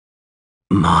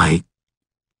 "My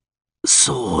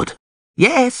sword."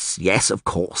 "Yes, yes, of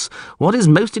course. What is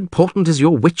most important is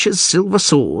your Witcher's silver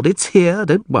sword. It's here,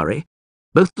 don't worry.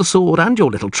 Both the sword and your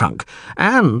little trunk,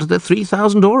 and the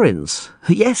 3,000 orins.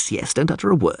 Yes, yes, don't utter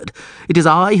a word. It is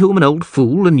I who am an old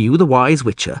fool, and you the wise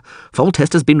Witcher.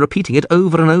 Foltest has been repeating it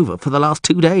over and over for the last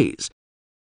 2 days.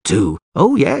 2?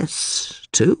 Oh, yes,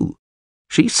 2.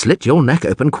 She slit your neck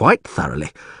open quite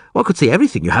thoroughly. One could see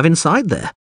everything you have inside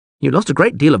there. You lost a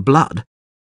great deal of blood.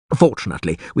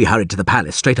 Fortunately, we hurried to the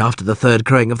palace straight after the third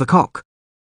crowing of the cock.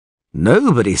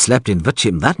 Nobody slept in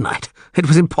Vachim that night. It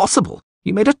was impossible.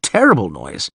 You made a terrible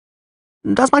noise.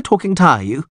 Does my talking tire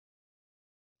you?"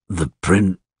 "The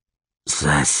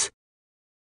princess."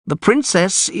 "The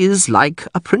princess is like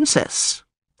a princess.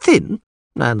 Thin,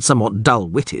 and somewhat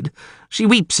dull-witted. She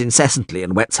weeps incessantly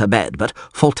and wets her bed, but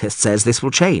Foltest says this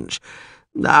will change.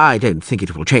 I don't think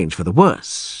it will change for the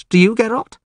worse. Do you,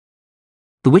 Geralt?"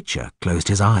 The Witcher closed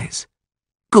his eyes.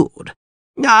 "Good.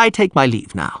 I take my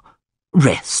leave now.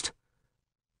 Rest."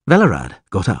 Velerad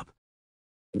got up.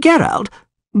 "Geralt,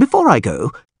 before I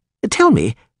go, tell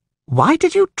me, why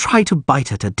did you try to bite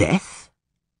her to death?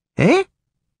 Eh,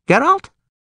 Geralt?"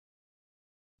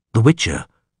 The Witcher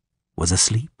was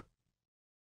asleep.